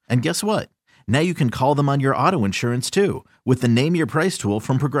queue. And guess what? Now you can call them on your auto insurance too with the Name Your Price tool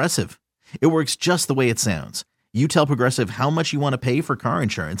from Progressive. It works just the way it sounds. You tell Progressive how much you want to pay for car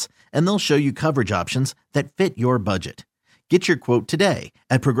insurance, and they'll show you coverage options that fit your budget. Get your quote today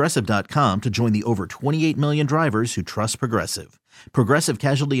at Progressive.com to join the over 28 million drivers who trust Progressive. Progressive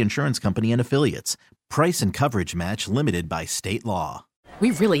Casualty Insurance Company and Affiliates. Price and coverage match limited by state law.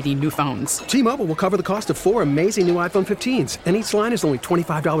 We really need new phones. T-Mobile will cover the cost of 4 amazing new iPhone 15s, and each line is only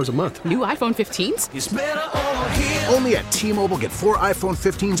 $25 a month. New iPhone 15s? It's better over here. Only at T-Mobile, get 4 iPhone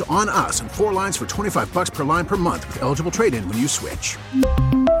 15s on us and 4 lines for $25 per line per month with eligible trade-in when you switch.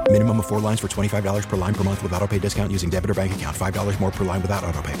 Minimum of 4 lines for $25 per line per month with autopay discount using debit or bank account. $5 more per line without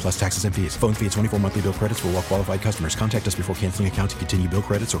autopay, plus taxes and fees. Phone fee at 24 monthly bill credits for well-qualified customers. Contact us before canceling account to continue bill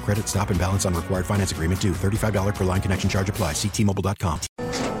credits or credit stop and balance on required finance agreement due. $35 per line connection charge applies. See T-Mobile.com.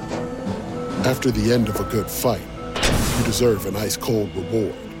 After the end of a good fight, you deserve an ice-cold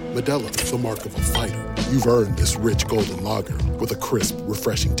reward. Modelo is the mark of a fighter. You've earned this rich golden lager with a crisp,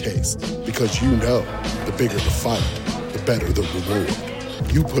 refreshing taste. Because you know, the bigger the fight, the better the reward.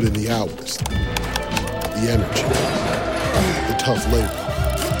 You put in the hours, the energy, the tough labor.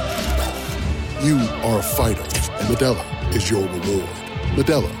 You are a fighter, and Modelo is your reward.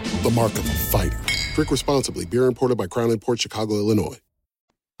 Modelo, the mark of a fighter. Drink responsibly. Beer imported by Crown Imports, Chicago, Illinois.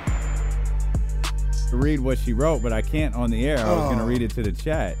 To read what she wrote, but I can't on the air. I was going to read it to the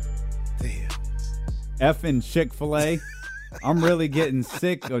chat. Damn. Effing Chick-fil-A. I'm really getting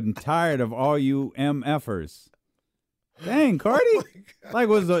sick and tired of all you MFers. Dang, Cardi. How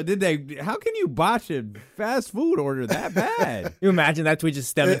can you botch a fast food order that bad? You imagine that tweet just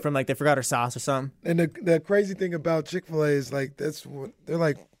stemming from they forgot her sauce or something. And the crazy thing about Chick-fil-A is that's what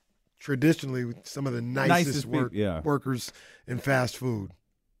they're traditionally some of the nicest workers in fast food.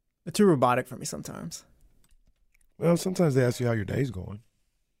 They're too robotic for me sometimes. Well, sometimes they ask you how your day's going.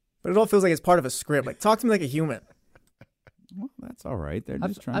 But it all feels like it's part of a script. Talk to me like a human. Well, that's all right. They're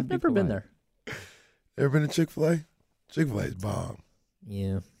just trying to be I've never been polite. there. Ever been to Chick-fil-A? Chick-fil-A is bomb.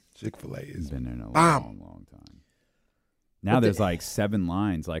 Yeah. Chick-fil-A is been there in a bomb. long time. Now there's 7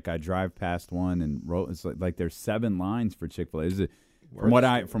 lines. I drive past one and it's like there's 7 lines for Chick-fil-A.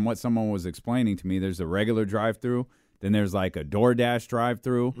 From what someone was explaining to me, there's a regular drive-through, then there's a DoorDash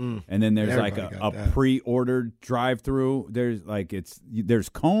drive-through, and then there's a pre-ordered drive-through. There's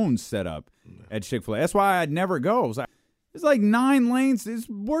cones set up at Chick-fil-A. That's why I'd never go. It's 9 lanes. It's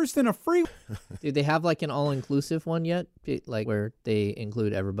worse than a free. Do they have an all-inclusive one yet? Where they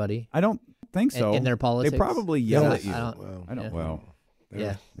include everybody? I don't think so. In their politics? They probably yell at you.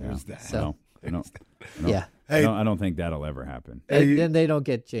 There's that. So, I don't think that'll ever happen. Then they don't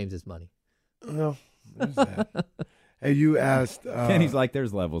get James's money. Well, there's that. Hey, you asked. Kenny's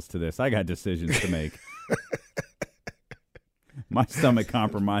there's levels to this. I got decisions to make. My stomach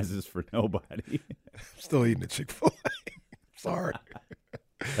compromises for nobody. I'm still eating the Chick-fil-A. Sorry.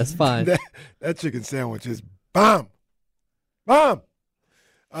 That's fine. That chicken sandwich is bomb. Bomb.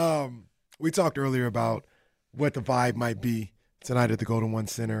 We talked earlier about what the vibe might be tonight at the Golden One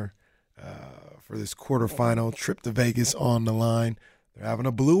Center for this quarterfinal trip to Vegas on the line. They're having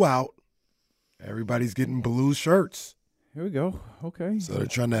a blue out. Everybody's getting blue shirts. Here we go. Okay. So they're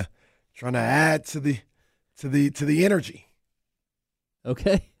trying to add to the energy.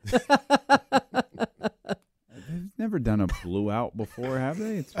 Okay. They've never done a blue out before, have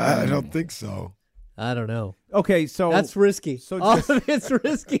they? I don't think so. I don't know. Okay, so that's risky. So it's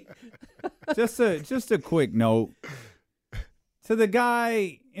risky. just a quick note to the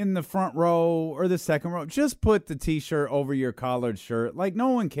guy in the front row or the second row. Just put the T-shirt over your collared shirt. No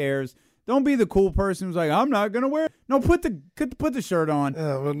one cares. Don't be the cool person who's I'm not gonna wear it. No, put the shirt on.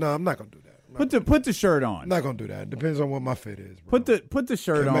 No, I'm not gonna do that. Put the shirt on. I'm not gonna do that. It depends on what my fit is, bro. Put the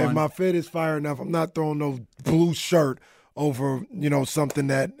shirt on. If my fit is fire enough, I'm not throwing no blue shirt over something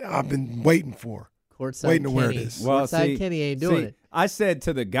that I've been waiting for. Courtside waiting to Kenny. wear this. Well, Courtside Kenny ain't doing it. I said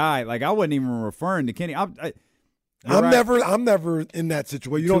to the guy, I wasn't even referring to Kenny. I'm never in that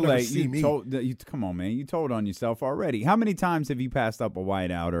situation. You don't ever see me. Come on, man. You told on yourself already. How many times have you passed up a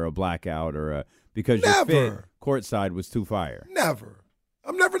whiteout or a blackout or because your fit courtside was too fire? Never.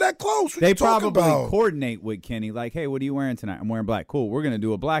 I'm never that close. What they you talking probably about? Coordinate with Kenny, hey, what are you wearing tonight? I'm wearing black. Cool. We're going to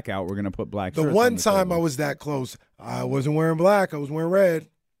do a blackout. We're going to put black shirts The one on the time table. I was that close, I wasn't wearing black. I was wearing red.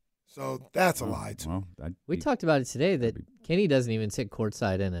 So that's a lie, too. Well, we talked about it today that Kenny doesn't even sit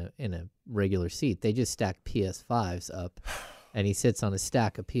courtside in a regular seat. They just stack PS5s up, and he sits on a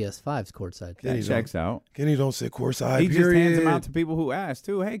stack of PS5s courtside. That checks out. Kenny don't sit courtside, He just hands them out to people who ask,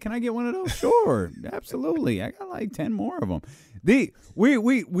 too. Hey, can I get one of those? Sure. Absolutely. I got 10 more of them.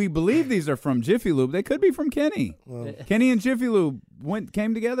 We believe these are from Jiffy Lube. They could be from Kenny. Well, Kenny and Jiffy Lube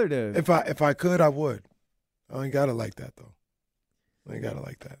came together to. If I could, I would. I ain't got it like that, though. I ain't got it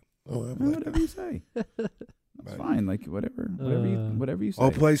like that. Whatever you say. It's fine. Whatever you say.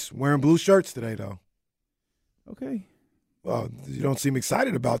 Whole place wearing blue shirts today, though. Okay. Well, you don't seem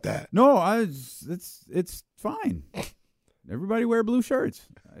excited about that. No, it's fine. Everybody wear blue shirts.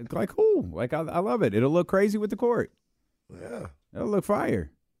 Cool. I love it. It'll look crazy with the court. Yeah. It'll look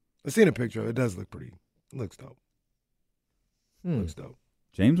fire. I've seen a picture. It does look pretty. It looks dope. Looks dope.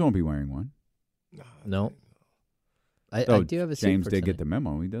 James won't be wearing one. No. I do have a suit James for did tonight. get the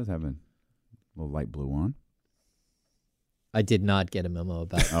memo. He does have a little light blue on. I did not get a memo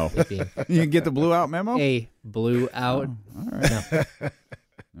about it being You didn't get the blue out memo? a blue out. Oh, all right. No.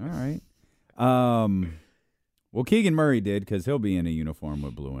 All right. Well, Keegan Murray did because he'll be in a uniform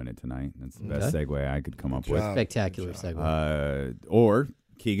with blue in it tonight. That's the best segue I could come up with. Spectacular segue. Or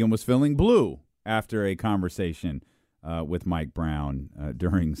Keegan was feeling blue after a conversation with Mike Brown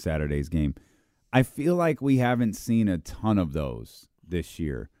during Saturday's game. I feel like we haven't seen a ton of those this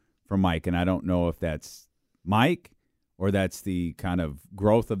year from Mike, and I don't know if that's Mike or that's the kind of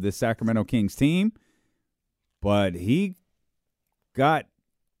growth of this Sacramento Kings team, but he got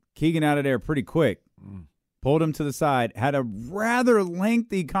Keegan out of there pretty quick, pulled him to the side, had a rather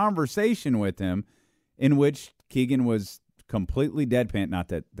lengthy conversation with him in which Keegan was completely deadpan. Not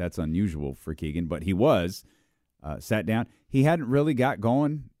that that's unusual for Keegan, but he was, sat down. He hadn't really got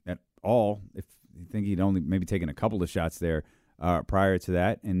going at all. If you think he'd only maybe taken a couple of shots there prior to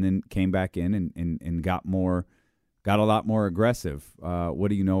that, and then came back in and got a lot more aggressive. What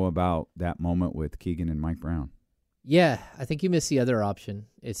do you know about that moment with Keegan and Mike Brown? Yeah, I think you missed the other option.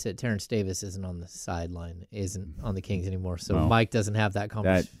 It's that Terrence Davis isn't on the sideline, isn't on the Kings anymore, so Mike doesn't have that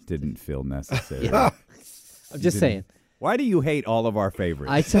conversation. That didn't feel necessary. I'm just saying. Why do you hate all of our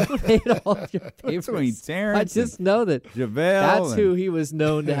favorites? I don't hate all of your favorites. Between Terrence, I just know that JaVale, that's who he was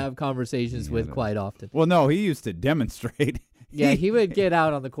known to have conversations with quite often. Well, no, he used to demonstrate. Yeah, he would get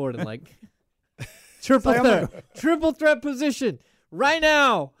out on the court and triple threat position right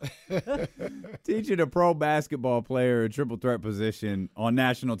now. Teaching a pro basketball player a triple threat position on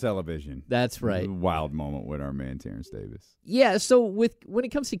national television. That's right. A wild moment with our man Terrence Davis. Yeah, so when it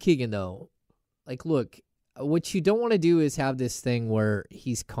comes to Keegan, though, look, what you don't want to do is have this thing where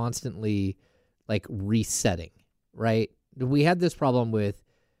he's constantly resetting, right? We had this problem with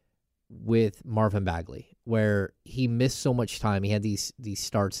Marvin Bagley where he missed so much time. He had these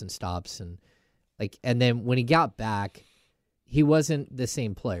starts and stops and then when he got back, he wasn't the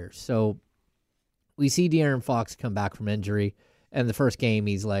same player. So we see De'Aaron Fox come back from injury, and the first game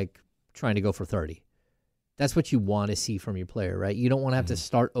he's trying to go for 30. That's what you want to see from your player, right? You don't want to have to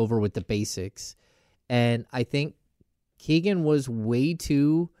start over with the basics. And I think Keegan was way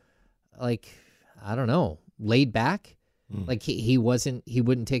too, laid back. He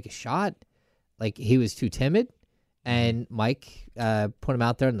wouldn't take a shot. He was too timid. And Mike put him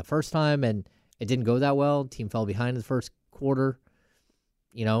out there in the first time, and it didn't go that well. Team fell behind in the first quarter.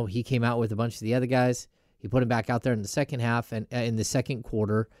 He came out with a bunch of the other guys. He put him back out there in the second half and in the second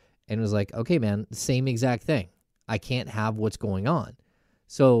quarter and was like, okay, man, the same exact thing. I can't have what's going on.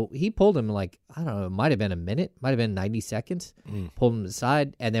 So he pulled him I don't know, it might have been a minute, might have been 90 seconds, pulled him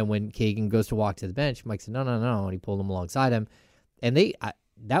aside. And then when Keegan goes to walk to the bench, Mike said, no. And he pulled him alongside him. And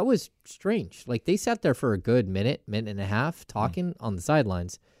that was strange. They sat there for a good minute and a half talking on the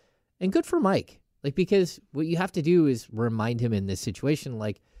sidelines. And good for Mike. Because what you have to do is remind him in this situation,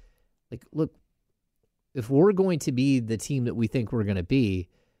 look, if we're going to be the team that we think we're going to be,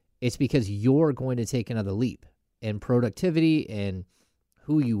 it's because you're going to take another leap in productivity and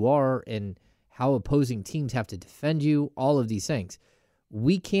who you are and how opposing teams have to defend you, all of these things.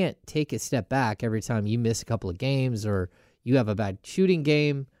 We can't take a step back every time you miss a couple of games or you have a bad shooting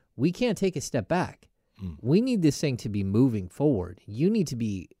game. We can't take a step back. We need this thing to be moving forward. You need to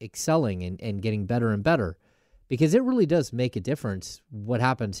be excelling and getting better and better because it really does make a difference what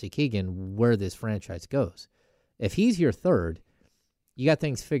happens to Keegan, where this franchise goes. If he's your third, you got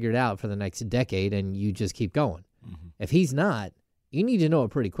things figured out for the next decade and you just keep going. If he's not, you need to know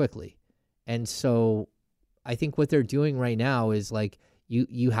it pretty quickly. And so I think what they're doing right now is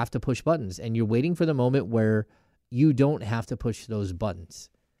you have to push buttons and you're waiting for the moment where you don't have to push those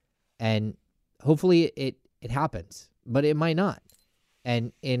buttons. And hopefully it happens, but it might not.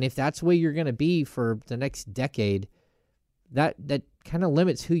 And if that's where you're going to be for the next decade, that kind of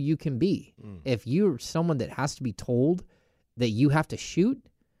limits who you can be. If you're someone that has to be told that you have to shoot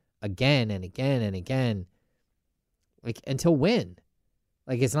again and again and again, until when?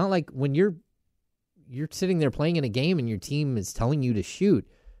 It's not like when you're sitting there playing in a game and your team is telling you to shoot.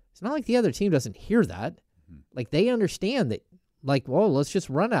 It's not like the other team doesn't hear that. They understand that. Let's just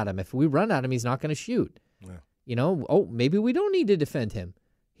run at him. If we run at him, he's not going to shoot. Yeah. Maybe we don't need to defend him.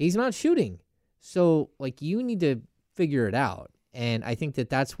 He's not shooting. So, you need to figure it out. And I think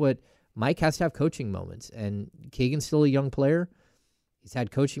that's what Mike has to have coaching moments. And Keegan's still a young player. He's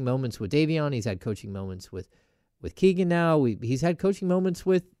had coaching moments with Davion. He's had coaching moments with Keegan now. He's had coaching moments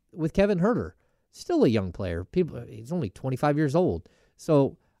with Kevin Huerter. Still a young player. He's only 25 years old.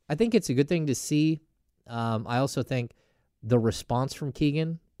 So, I think it's a good thing to see. I also think the response from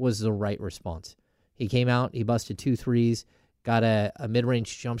Keegan was the right response. He came out, he busted 2 threes, got a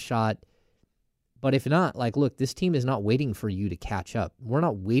mid-range jump shot. But if not, look, this team is not waiting for you to catch up. We're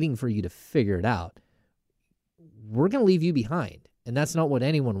not waiting for you to figure it out. We're going to leave you behind, and that's not what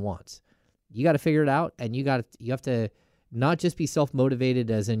anyone wants. You got to figure it out, and you have to not just be self-motivated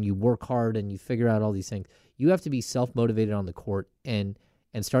as in you work hard and you figure out all these things. You have to be self-motivated on the court and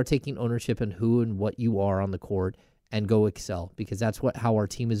start taking ownership in who and what you are on the court and go excel, because that's how our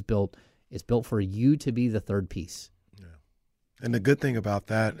team is built. It's built for you to be the third piece. Yeah. And the good thing about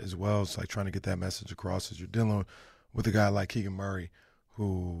that as well is like trying to get that message across is you're dealing with a guy like Keegan Murray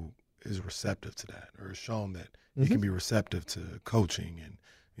who is receptive to that, or has shown that he can be receptive to coaching and,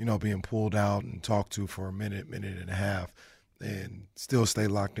 being pulled out and talked to for a minute and a half, and still stay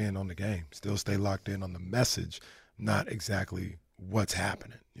locked in on the game, still stay locked in on the message, not exactly what's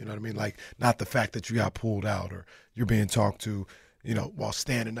happening. You know what I mean? Like, not the fact that you got pulled out or you're being talked to, while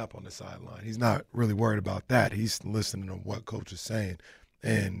standing up on the sideline. He's not really worried about that. He's listening to what coach is saying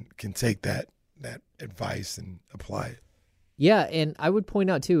and can take that advice and apply it. Yeah, and I would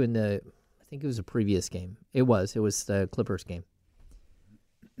point out, too, I think it was a previous game. It was the Clippers game.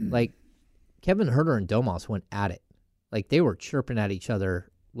 Like, Kevin Huerter and Domas went at it. Like, they were chirping at each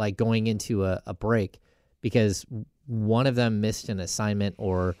other, like, going into a break, because one of them missed an assignment,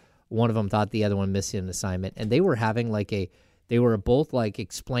 or one of them thought the other one missed an assignment, and they were having they were both like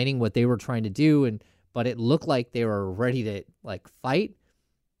explaining what they were trying to do, but it looked like they were ready to like fight.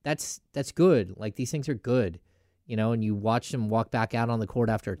 That's good. Like, these things are good, and you watch them walk back out on the court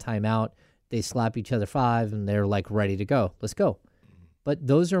after a timeout. They slap each other 5 and they're like ready to go. Let's go. But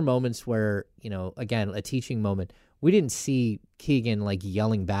those are moments where, again, a teaching moment. We didn't see Keegan like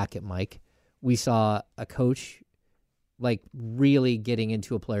yelling back at Mike. We saw a coach like really getting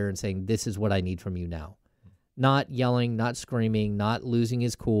into a player and saying, this is what I need from you now. Not yelling, not screaming, not losing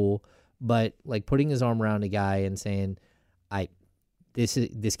his cool, but like putting his arm around a guy and saying,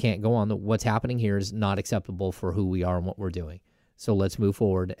 this can't go on. What's happening here is not acceptable for who we are and what we're doing. So let's move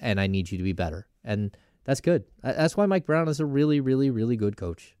forward, and I need you to be better. And that's good. That's why Mike Brown is a really, really, really good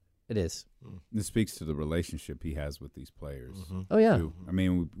coach. It is. This speaks to the relationship he has with these players. Mm-hmm. Oh, yeah. Too. I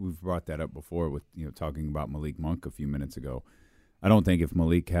mean, we've brought that up before with talking about Malik Monk a few minutes ago. I don't think if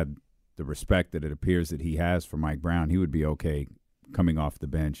Malik had the respect that it appears that he has for Mike Brown, he would be okay coming off the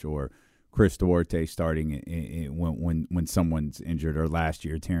bench, or Chris Duarte starting when someone's injured, or last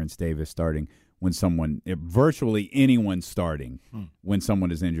year Terrence Davis starting when virtually anyone starting when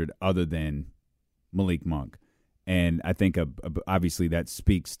someone is injured other than Malik Monk. And I think obviously that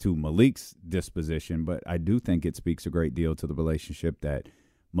speaks to Malik's disposition, but I do think it speaks a great deal to the relationship that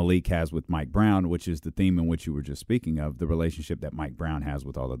Malik has with Mike Brown, which is the theme in which you were just speaking of, the relationship that Mike Brown has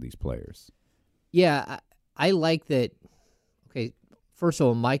with all of these players. Yeah, I like that. Okay, first of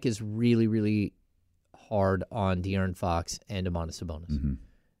all, Mike is really, really hard on De'Aaron Fox and Domantas Sabonis. Mm-hmm.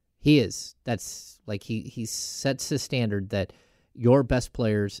 He is. That's like he sets the standard that your best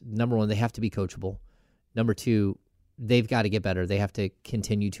players, number one, they have to be coachable. Number two, they've got to get better. They have to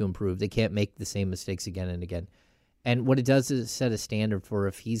continue to improve. They can't make the same mistakes again and again. And what it does is set a standard for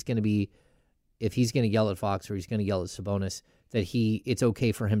if he's going to yell at Fox or he's going to yell at Sabonis, that it's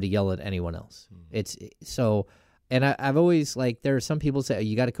okay for him to yell at anyone else. Mm-hmm. It's so, and I've always there are some people say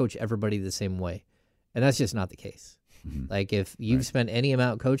you got to coach everybody the same way, and that's just not the case. Mm-hmm. Like, if you've spent any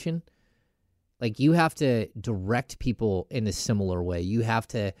amount coaching, like, you have to direct people in a similar way. You have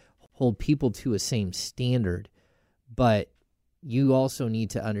to hold people to a same standard, but you also need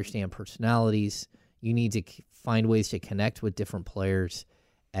to understand personalities. You need to find ways to connect with different players,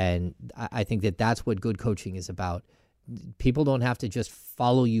 and I think that that's what good coaching is about. People don't have to just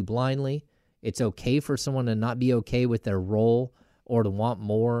follow you blindly. It's okay for someone to not be okay with their role or to want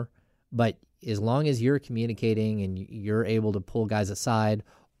more, but as long as you're communicating and you're able to pull guys aside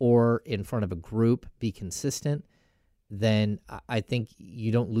or in front of a group, be consistent, then I think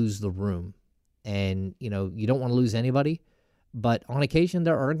you don't lose the room. And, you don't want to lose anybody, but on occasion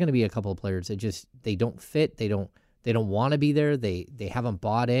there are going to be a couple of players that they don't fit. They don't want to be there. They haven't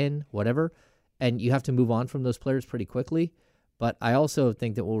bought in, whatever. And you have to move on from those players pretty quickly. But I also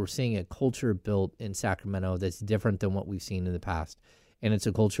think that we're seeing a culture built in Sacramento that's different than what we've seen in the past. And it's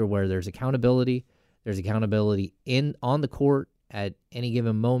a culture where there's accountability. There's accountability on the court at any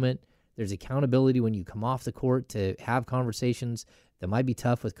given moment. There's accountability when you come off the court to have conversations that might be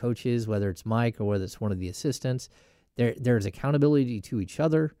tough with coaches, whether it's Mike or whether it's one of the assistants. There's accountability to each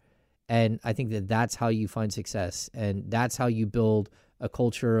other. And I think that that's how you find success. And that's how you build a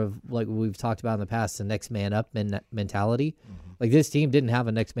culture of, like we've talked about in the past, the next man up mentality. Mm-hmm. Like, this team didn't have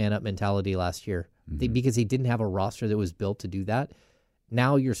a next man up mentality last year because they didn't have a roster that was built to do that.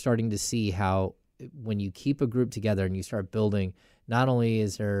 Now you're starting to see how when you keep a group together and you start building, not only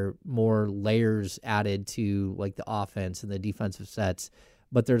is there more layers added to like the offense and the defensive sets,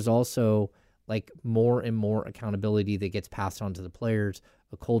 but there's also like more and more accountability that gets passed on to the players,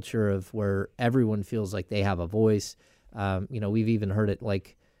 a culture of where everyone feels like they have a voice. We've even heard it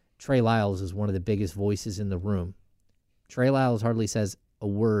like Trey Lyles is one of the biggest voices in the room. Trey Lyles hardly says a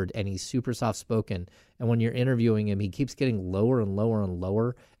word, and he's super soft-spoken. And when you're interviewing him, he keeps getting lower and lower and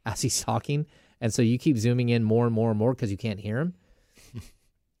lower as he's talking. And so you keep zooming in more and more and more because you can't hear him.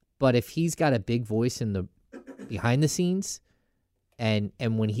 But if he's got a big voice in the behind the scenes, and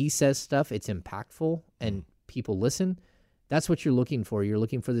when he says stuff, it's impactful and people listen, that's what you're looking for. You're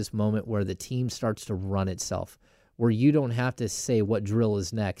looking for this moment where the team starts to run itself, where you don't have to say what drill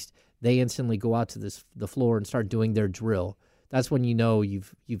is next. They instantly go out to the floor and start doing their drill. That's when you know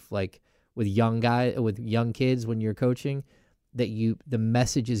you've like with young kids when you're coaching, that the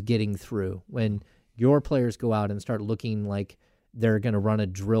message is getting through. When your players go out and start looking like they're going to run a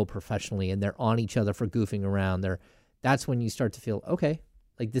drill professionally and they're on each other for goofing around, that's when you start to feel, okay,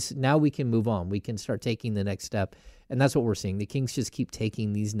 like this, now we can move on. We can start taking the next step. And that's what we're seeing. The Kings just keep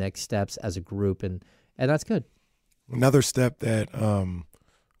taking these next steps as a group, and that's good. Another step that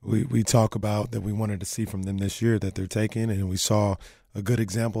we talk about that we wanted to see from them this year that they're taking, and we saw a good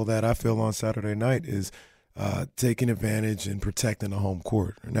example of that, I feel, on Saturday night, is taking advantage and protecting the home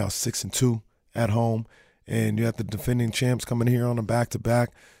court. They're now 6-2 at home, and you have the defending champs coming here on a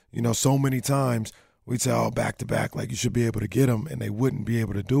back-to-back. You know, so many times we'd say, oh, back-to-back, like you should be able to get them, and they wouldn't be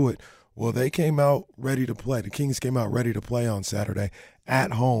able to do it. Well, they came out ready to play. The Kings came out ready to play on Saturday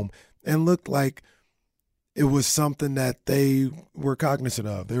at home and looked like it was something that they were cognizant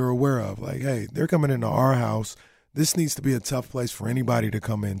of. They were aware of. Like, hey, they're coming into our house. This needs to be a tough place for anybody to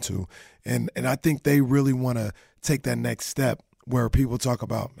come into. And I think they really want to take that next step where people talk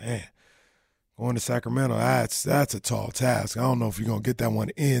about, man, going to Sacramento, that's a tall task. I don't know if you're going to get that one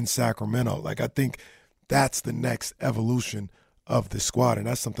in Sacramento. Like, I think that's the next evolution of the squad, and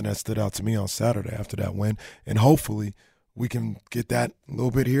that's something that stood out to me on Saturday after that win. And hopefully we can get that a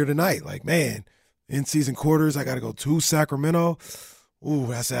little bit here tonight. Like, man, in-season quarters, I got to go to Sacramento. Ooh,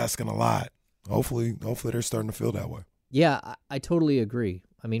 that's asking a lot. Hopefully they're starting to feel that way. Yeah, I totally agree.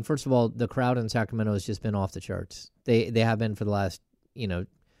 I mean, first of all, the crowd in Sacramento has just been off the charts. They have been for the last,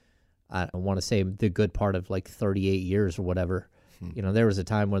 I want to say the good part of like 38 years or whatever. You know, there was a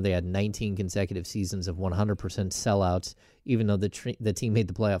time where they had 19 consecutive seasons of 100% sellouts, even though the team made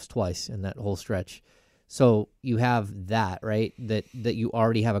the playoffs twice in that whole stretch. So you have that, right, that you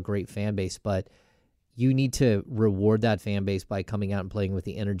already have a great fan base, but you need to reward that fan base by coming out and playing with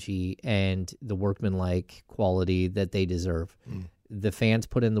the energy and the workmanlike quality that they deserve. The fans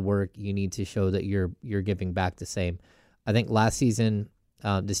put in the work. You need to show that you're giving back the same. I think last season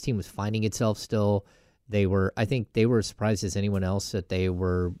this team was finding itself still. I think they were as surprised as anyone else that they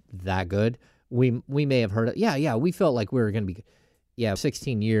were that good. We may have heard it. Yeah, we felt like we were going to be good. Yeah,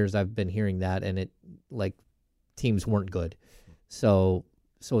 16 years I've been hearing that, and it like teams weren't good. So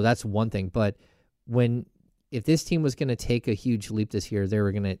that's one thing. But if this team was going to take a huge leap this year, there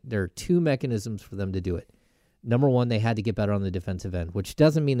are two mechanisms for them to do it. Number one, they had to get better on the defensive end, which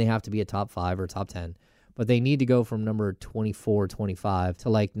doesn't mean they have to be a top 5 or top 10, but they need to go from number 24, 25 to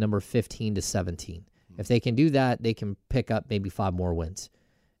like number 15 to 17. If they can do that, they can pick up maybe 5 more wins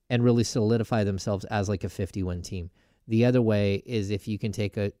and really solidify themselves as like a 50-win team. The other way is if you can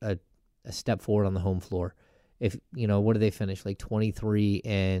take a step forward on the home floor. If, what did they finish? Like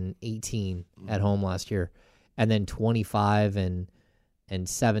 23-18 at home last year, and then 25 and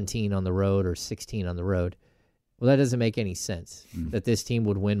 17 on the road, or 16 on the road. Well, that doesn't make any sense that this team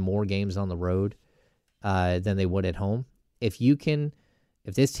would win more games on the road than they would at home. If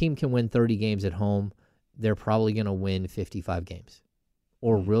this team can win 30 games at home, they're probably going to win 55 games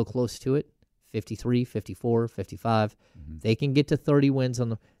or real close to it, 53, 54, 55. They can get to 30 wins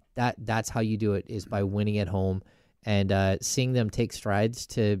on that's how you do it, is by winning at home, and seeing them take strides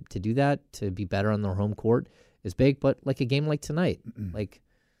to do that, to be better on their home court is big. But like a game like tonight, like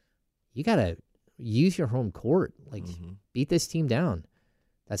you got to use your home court, like beat this team down.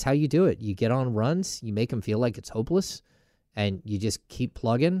 That's how you do it. You get on runs, you make them feel like it's hopeless, and you just keep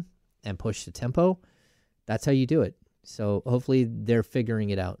plugging and push the tempo. That's how you do it. So hopefully they're figuring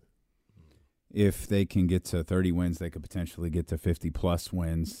it out. If they can get to 30 wins, they could potentially get to 50-plus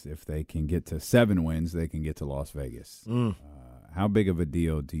wins. If they can get to 7 wins, they can get to Las Vegas. How big of a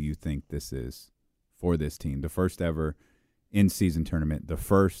deal do you think this is for this team? The first ever in-season tournament, the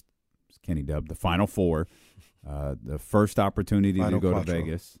first, Kenny dubbed, the Final Four, the first opportunity to go to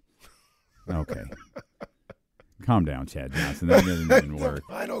Vegas. Okay. Calm down, Chad Johnson. That doesn't even work.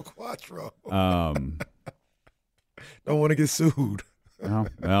 Final Quattro. Don't want to get sued. Oh,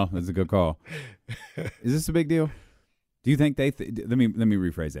 well, that's a good call. Is this a big deal? Do you think they let me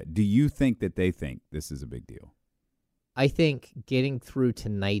rephrase that. Do you think that they think this is a big deal? I think getting through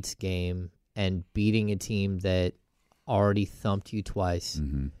tonight's game and beating a team that already thumped you twice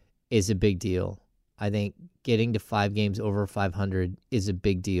is a big deal. I think getting to 5 games over 500 is a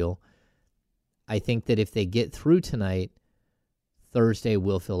big deal. I think that if they get through tonight, Thursday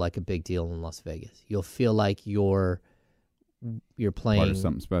will feel like a big deal in Las Vegas. You'll feel like you're playing Part of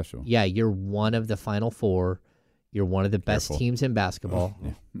something special. Yeah, you're one of the Final Four. You're one of the best teams in basketball.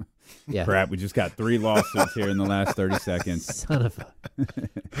 Yeah. Yeah. Crap, we just got 3 lawsuits here in the last 30 seconds. Son of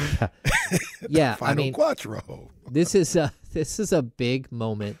a... Yeah, I mean, Quattro. This is a big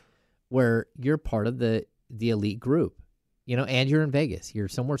moment where you're part of the elite group, and you're in Vegas. You're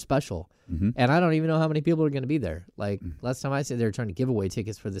somewhere special. Mm-hmm. And I don't even know how many people are going to be there. Like, last time I said they were trying to give away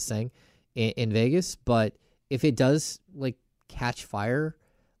tickets for this thing in Vegas. But if it does, catch fire,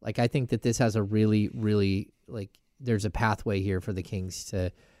 I think that this has a really, really, there's a pathway here for the Kings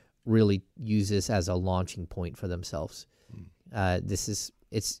to really use this as a launching point for themselves. I think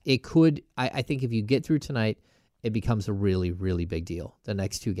if you get through tonight, it becomes a really, really big deal, the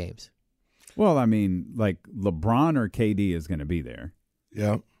next 2 games. Well, I mean, LeBron or KD is going to be there.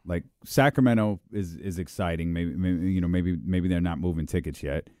 Yeah. Sacramento is exciting. Maybe they're not moving tickets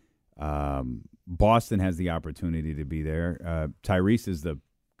yet. Boston has the opportunity to be there. Tyrese is the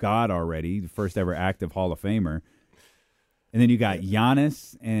god already, the first ever active Hall of Famer. And then you got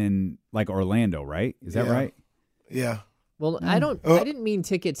Giannis and Orlando, right? Is that right? Yeah. Well, I didn't mean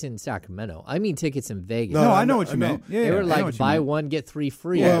tickets in Sacramento. I mean tickets in Vegas. No, I know what you meant. Yeah, they were buy one get 3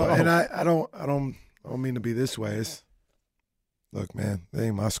 free. Well, and I don't mean to be this way. Look, man, they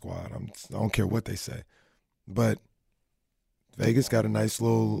ain't my squad. I don't care what they say, but Vegas got a nice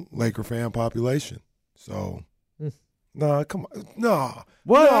little Laker fan population. So, no, come on, no.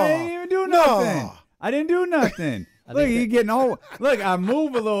 What? No, I didn't even do nothing. I didn't do nothing. Look, you getting all. Look, I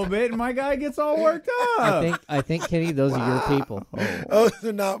move a little bit, and my guy gets all worked up. I think Kenny, those are your people. Those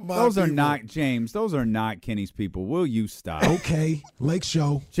are not my. Those people. are not James. Those are not Kenny's people. Will you stop? Okay, Lake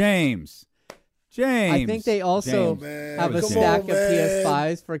Show. James. I think they also have a stack of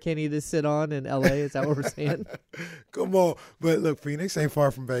PS5s for Kenny to sit on in LA. Is that what we're saying? Come on, but look, Phoenix ain't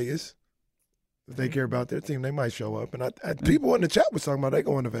far from Vegas. If they care about their team, they might show up. And people in the chat was talking about they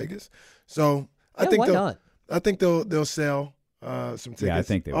going to Vegas, so I think why not? I think they'll sell some tickets. Yeah, I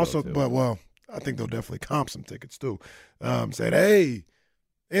think they also, will too. But I think they'll definitely comp some tickets too. Saying, hey,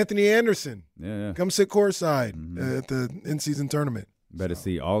 Anthony Anderson, come sit courtside at the in-season tournament. Better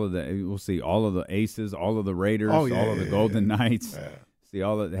see all of we'll see all of the Aces, all of the Raiders, all of the Golden Knights. Yeah. See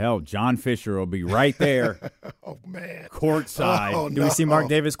all of hell. John Fisher will be right there. Oh man, courtside. Oh, Do we see Mark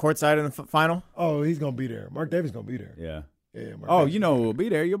Davis courtside in the final? Oh, he's gonna be there. Mark Davis gonna be there. Yeah. Yeah. You know who will be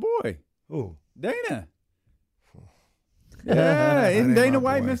there? Your boy. Who? Dana. Yeah, isn't Dana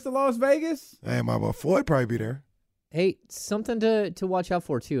White Mr. Las Vegas? Hey, my boy Floyd probably be there. Hey, something to watch out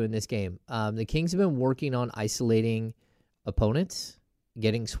for too in this game. The Kings have been working on isolating opponents,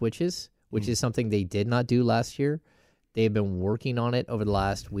 getting switches, which is something they did not do last year. They've been working on it over the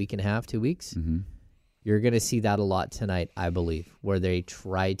last week and a half, 2 weeks. Mm-hmm. You're going to see that a lot tonight, I believe, where they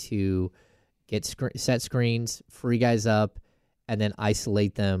try to get set screens, free guys up, and then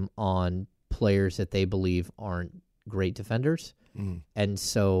isolate them on players that they believe aren't great defenders. Mm. And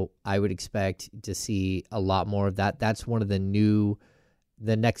so I would expect to see a lot more of that. That's one of the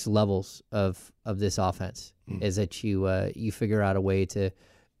next levels of this offense, is that you figure out a way to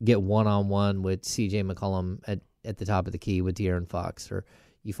get one-on-one with C.J. McCollum at the top of the key with De'Aaron Fox, or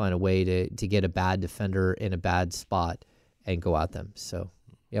you find a way to get a bad defender in a bad spot and go at them. So,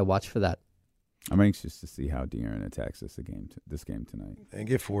 yeah, watch for that. I'm anxious to see how De'Aaron attacks this game tonight. And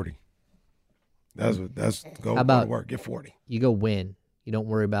get 40. That's go to work. Get 40. You go win. You don't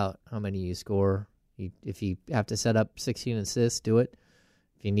worry about how many you score. If you have to set up 16 assists, do it.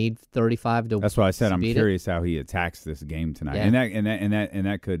 If you need 35 to, that's why I said I'm curious how he attacks this game tonight, yeah. and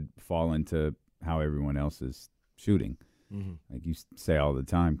that could fall into how everyone else is shooting. Mm-hmm. Like you say all the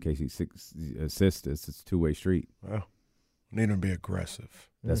time, Casey, 6 assists. It's a 2-way street. Well, need him to be aggressive.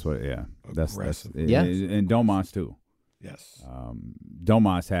 That's what. Yeah, aggressive. And Domas too. Yes.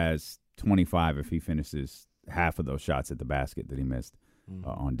 Domas has 25 if he finishes half of those shots at the basket that he missed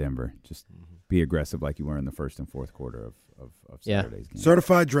on Denver. Just be aggressive like you were in the first and fourth quarter of Saturday's game.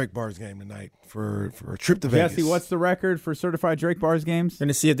 Certified Drake Bars game tonight for a trip to Vegas. Jesse, what's the record for certified Drake Bars games? Going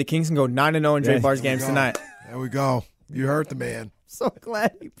to see if the Kings can go 9-0 in Drake Bars games tonight. There we go. You heard the man. So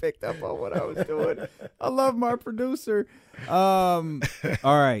glad he picked up on what I was doing. I love my producer. All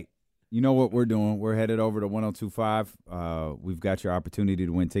right. You know what we're doing. We're headed over to 102.5. We've got your opportunity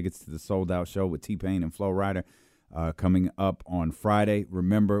to win tickets to the sold-out show with T-Pain and Flo Rida coming up on Friday.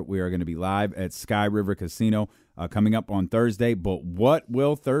 Remember, we are going to be live at Sky River Casino coming up on Thursday. But what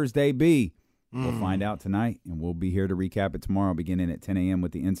will Thursday be? We'll find out tonight, and we'll be here to recap it tomorrow beginning at 10 a.m.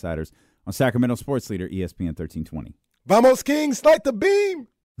 with the Insiders on Sacramento Sports Leader ESPN 1320. Vamos, Kings, light the beam.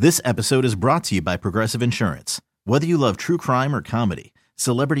 This episode is brought to you by Progressive Insurance. Whether you love true crime or comedy,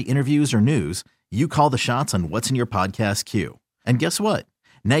 celebrity interviews or news, you call the shots on what's in your podcast queue. And guess what?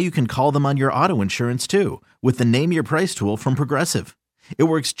 Now you can call them on your auto insurance too with the Name Your Price tool from Progressive. It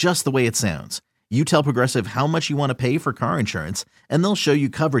works just the way it sounds. You tell Progressive how much you want to pay for car insurance, and they'll show you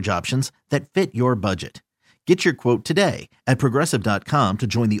coverage options that fit your budget. Get your quote today at Progressive.com to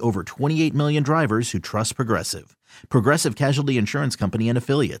join the over 28 million drivers who trust Progressive. Progressive Casualty Insurance Company and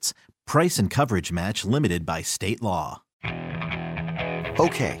Affiliates. Price and coverage match limited by state law.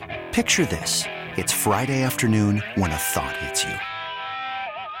 Okay, picture this. It's Friday afternoon when a thought hits you.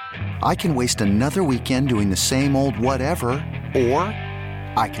 I can waste another weekend doing the same old whatever, or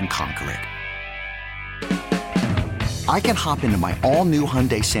I can conquer it. I can hop into my all-new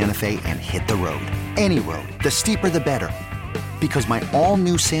Hyundai Santa Fe and hit the road. Any road. The steeper, the better. Because my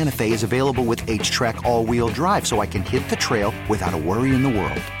all-new Santa Fe is available with H-Track all-wheel drive, so I can hit the trail without a worry in the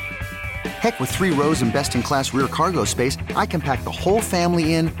world. Heck, with 3 rows and best-in-class rear cargo space, I can pack the whole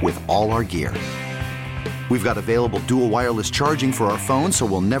family in with all our gear. We've got available dual wireless charging for our phones, so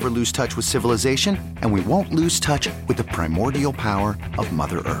we'll never lose touch with civilization, and we won't lose touch with the primordial power of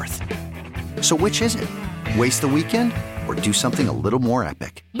Mother Earth. So which is it? Waste the weekend or do something a little more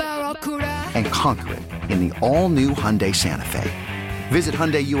epic? And conquer it in the all-new Hyundai Santa Fe. Visit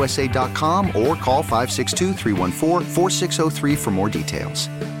HyundaiUSA.com or call 562-314-4603 for more details.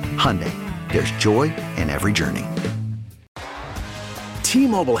 Hyundai, there's joy in every journey.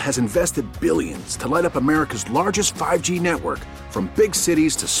 T-Mobile has invested billions to light up America's largest 5G network, from big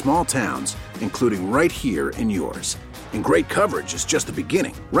cities to small towns, including right here in yours. And great coverage is just the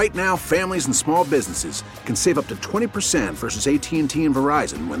beginning. Right now, families and small businesses can save up to 20% versus AT&T and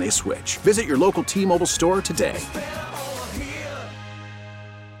Verizon when they switch. Visit your local T-Mobile store today.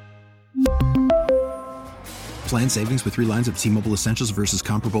 Plan savings with 3 lines of T-Mobile Essentials versus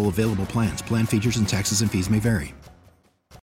comparable available plans. Plan features and taxes and fees may vary.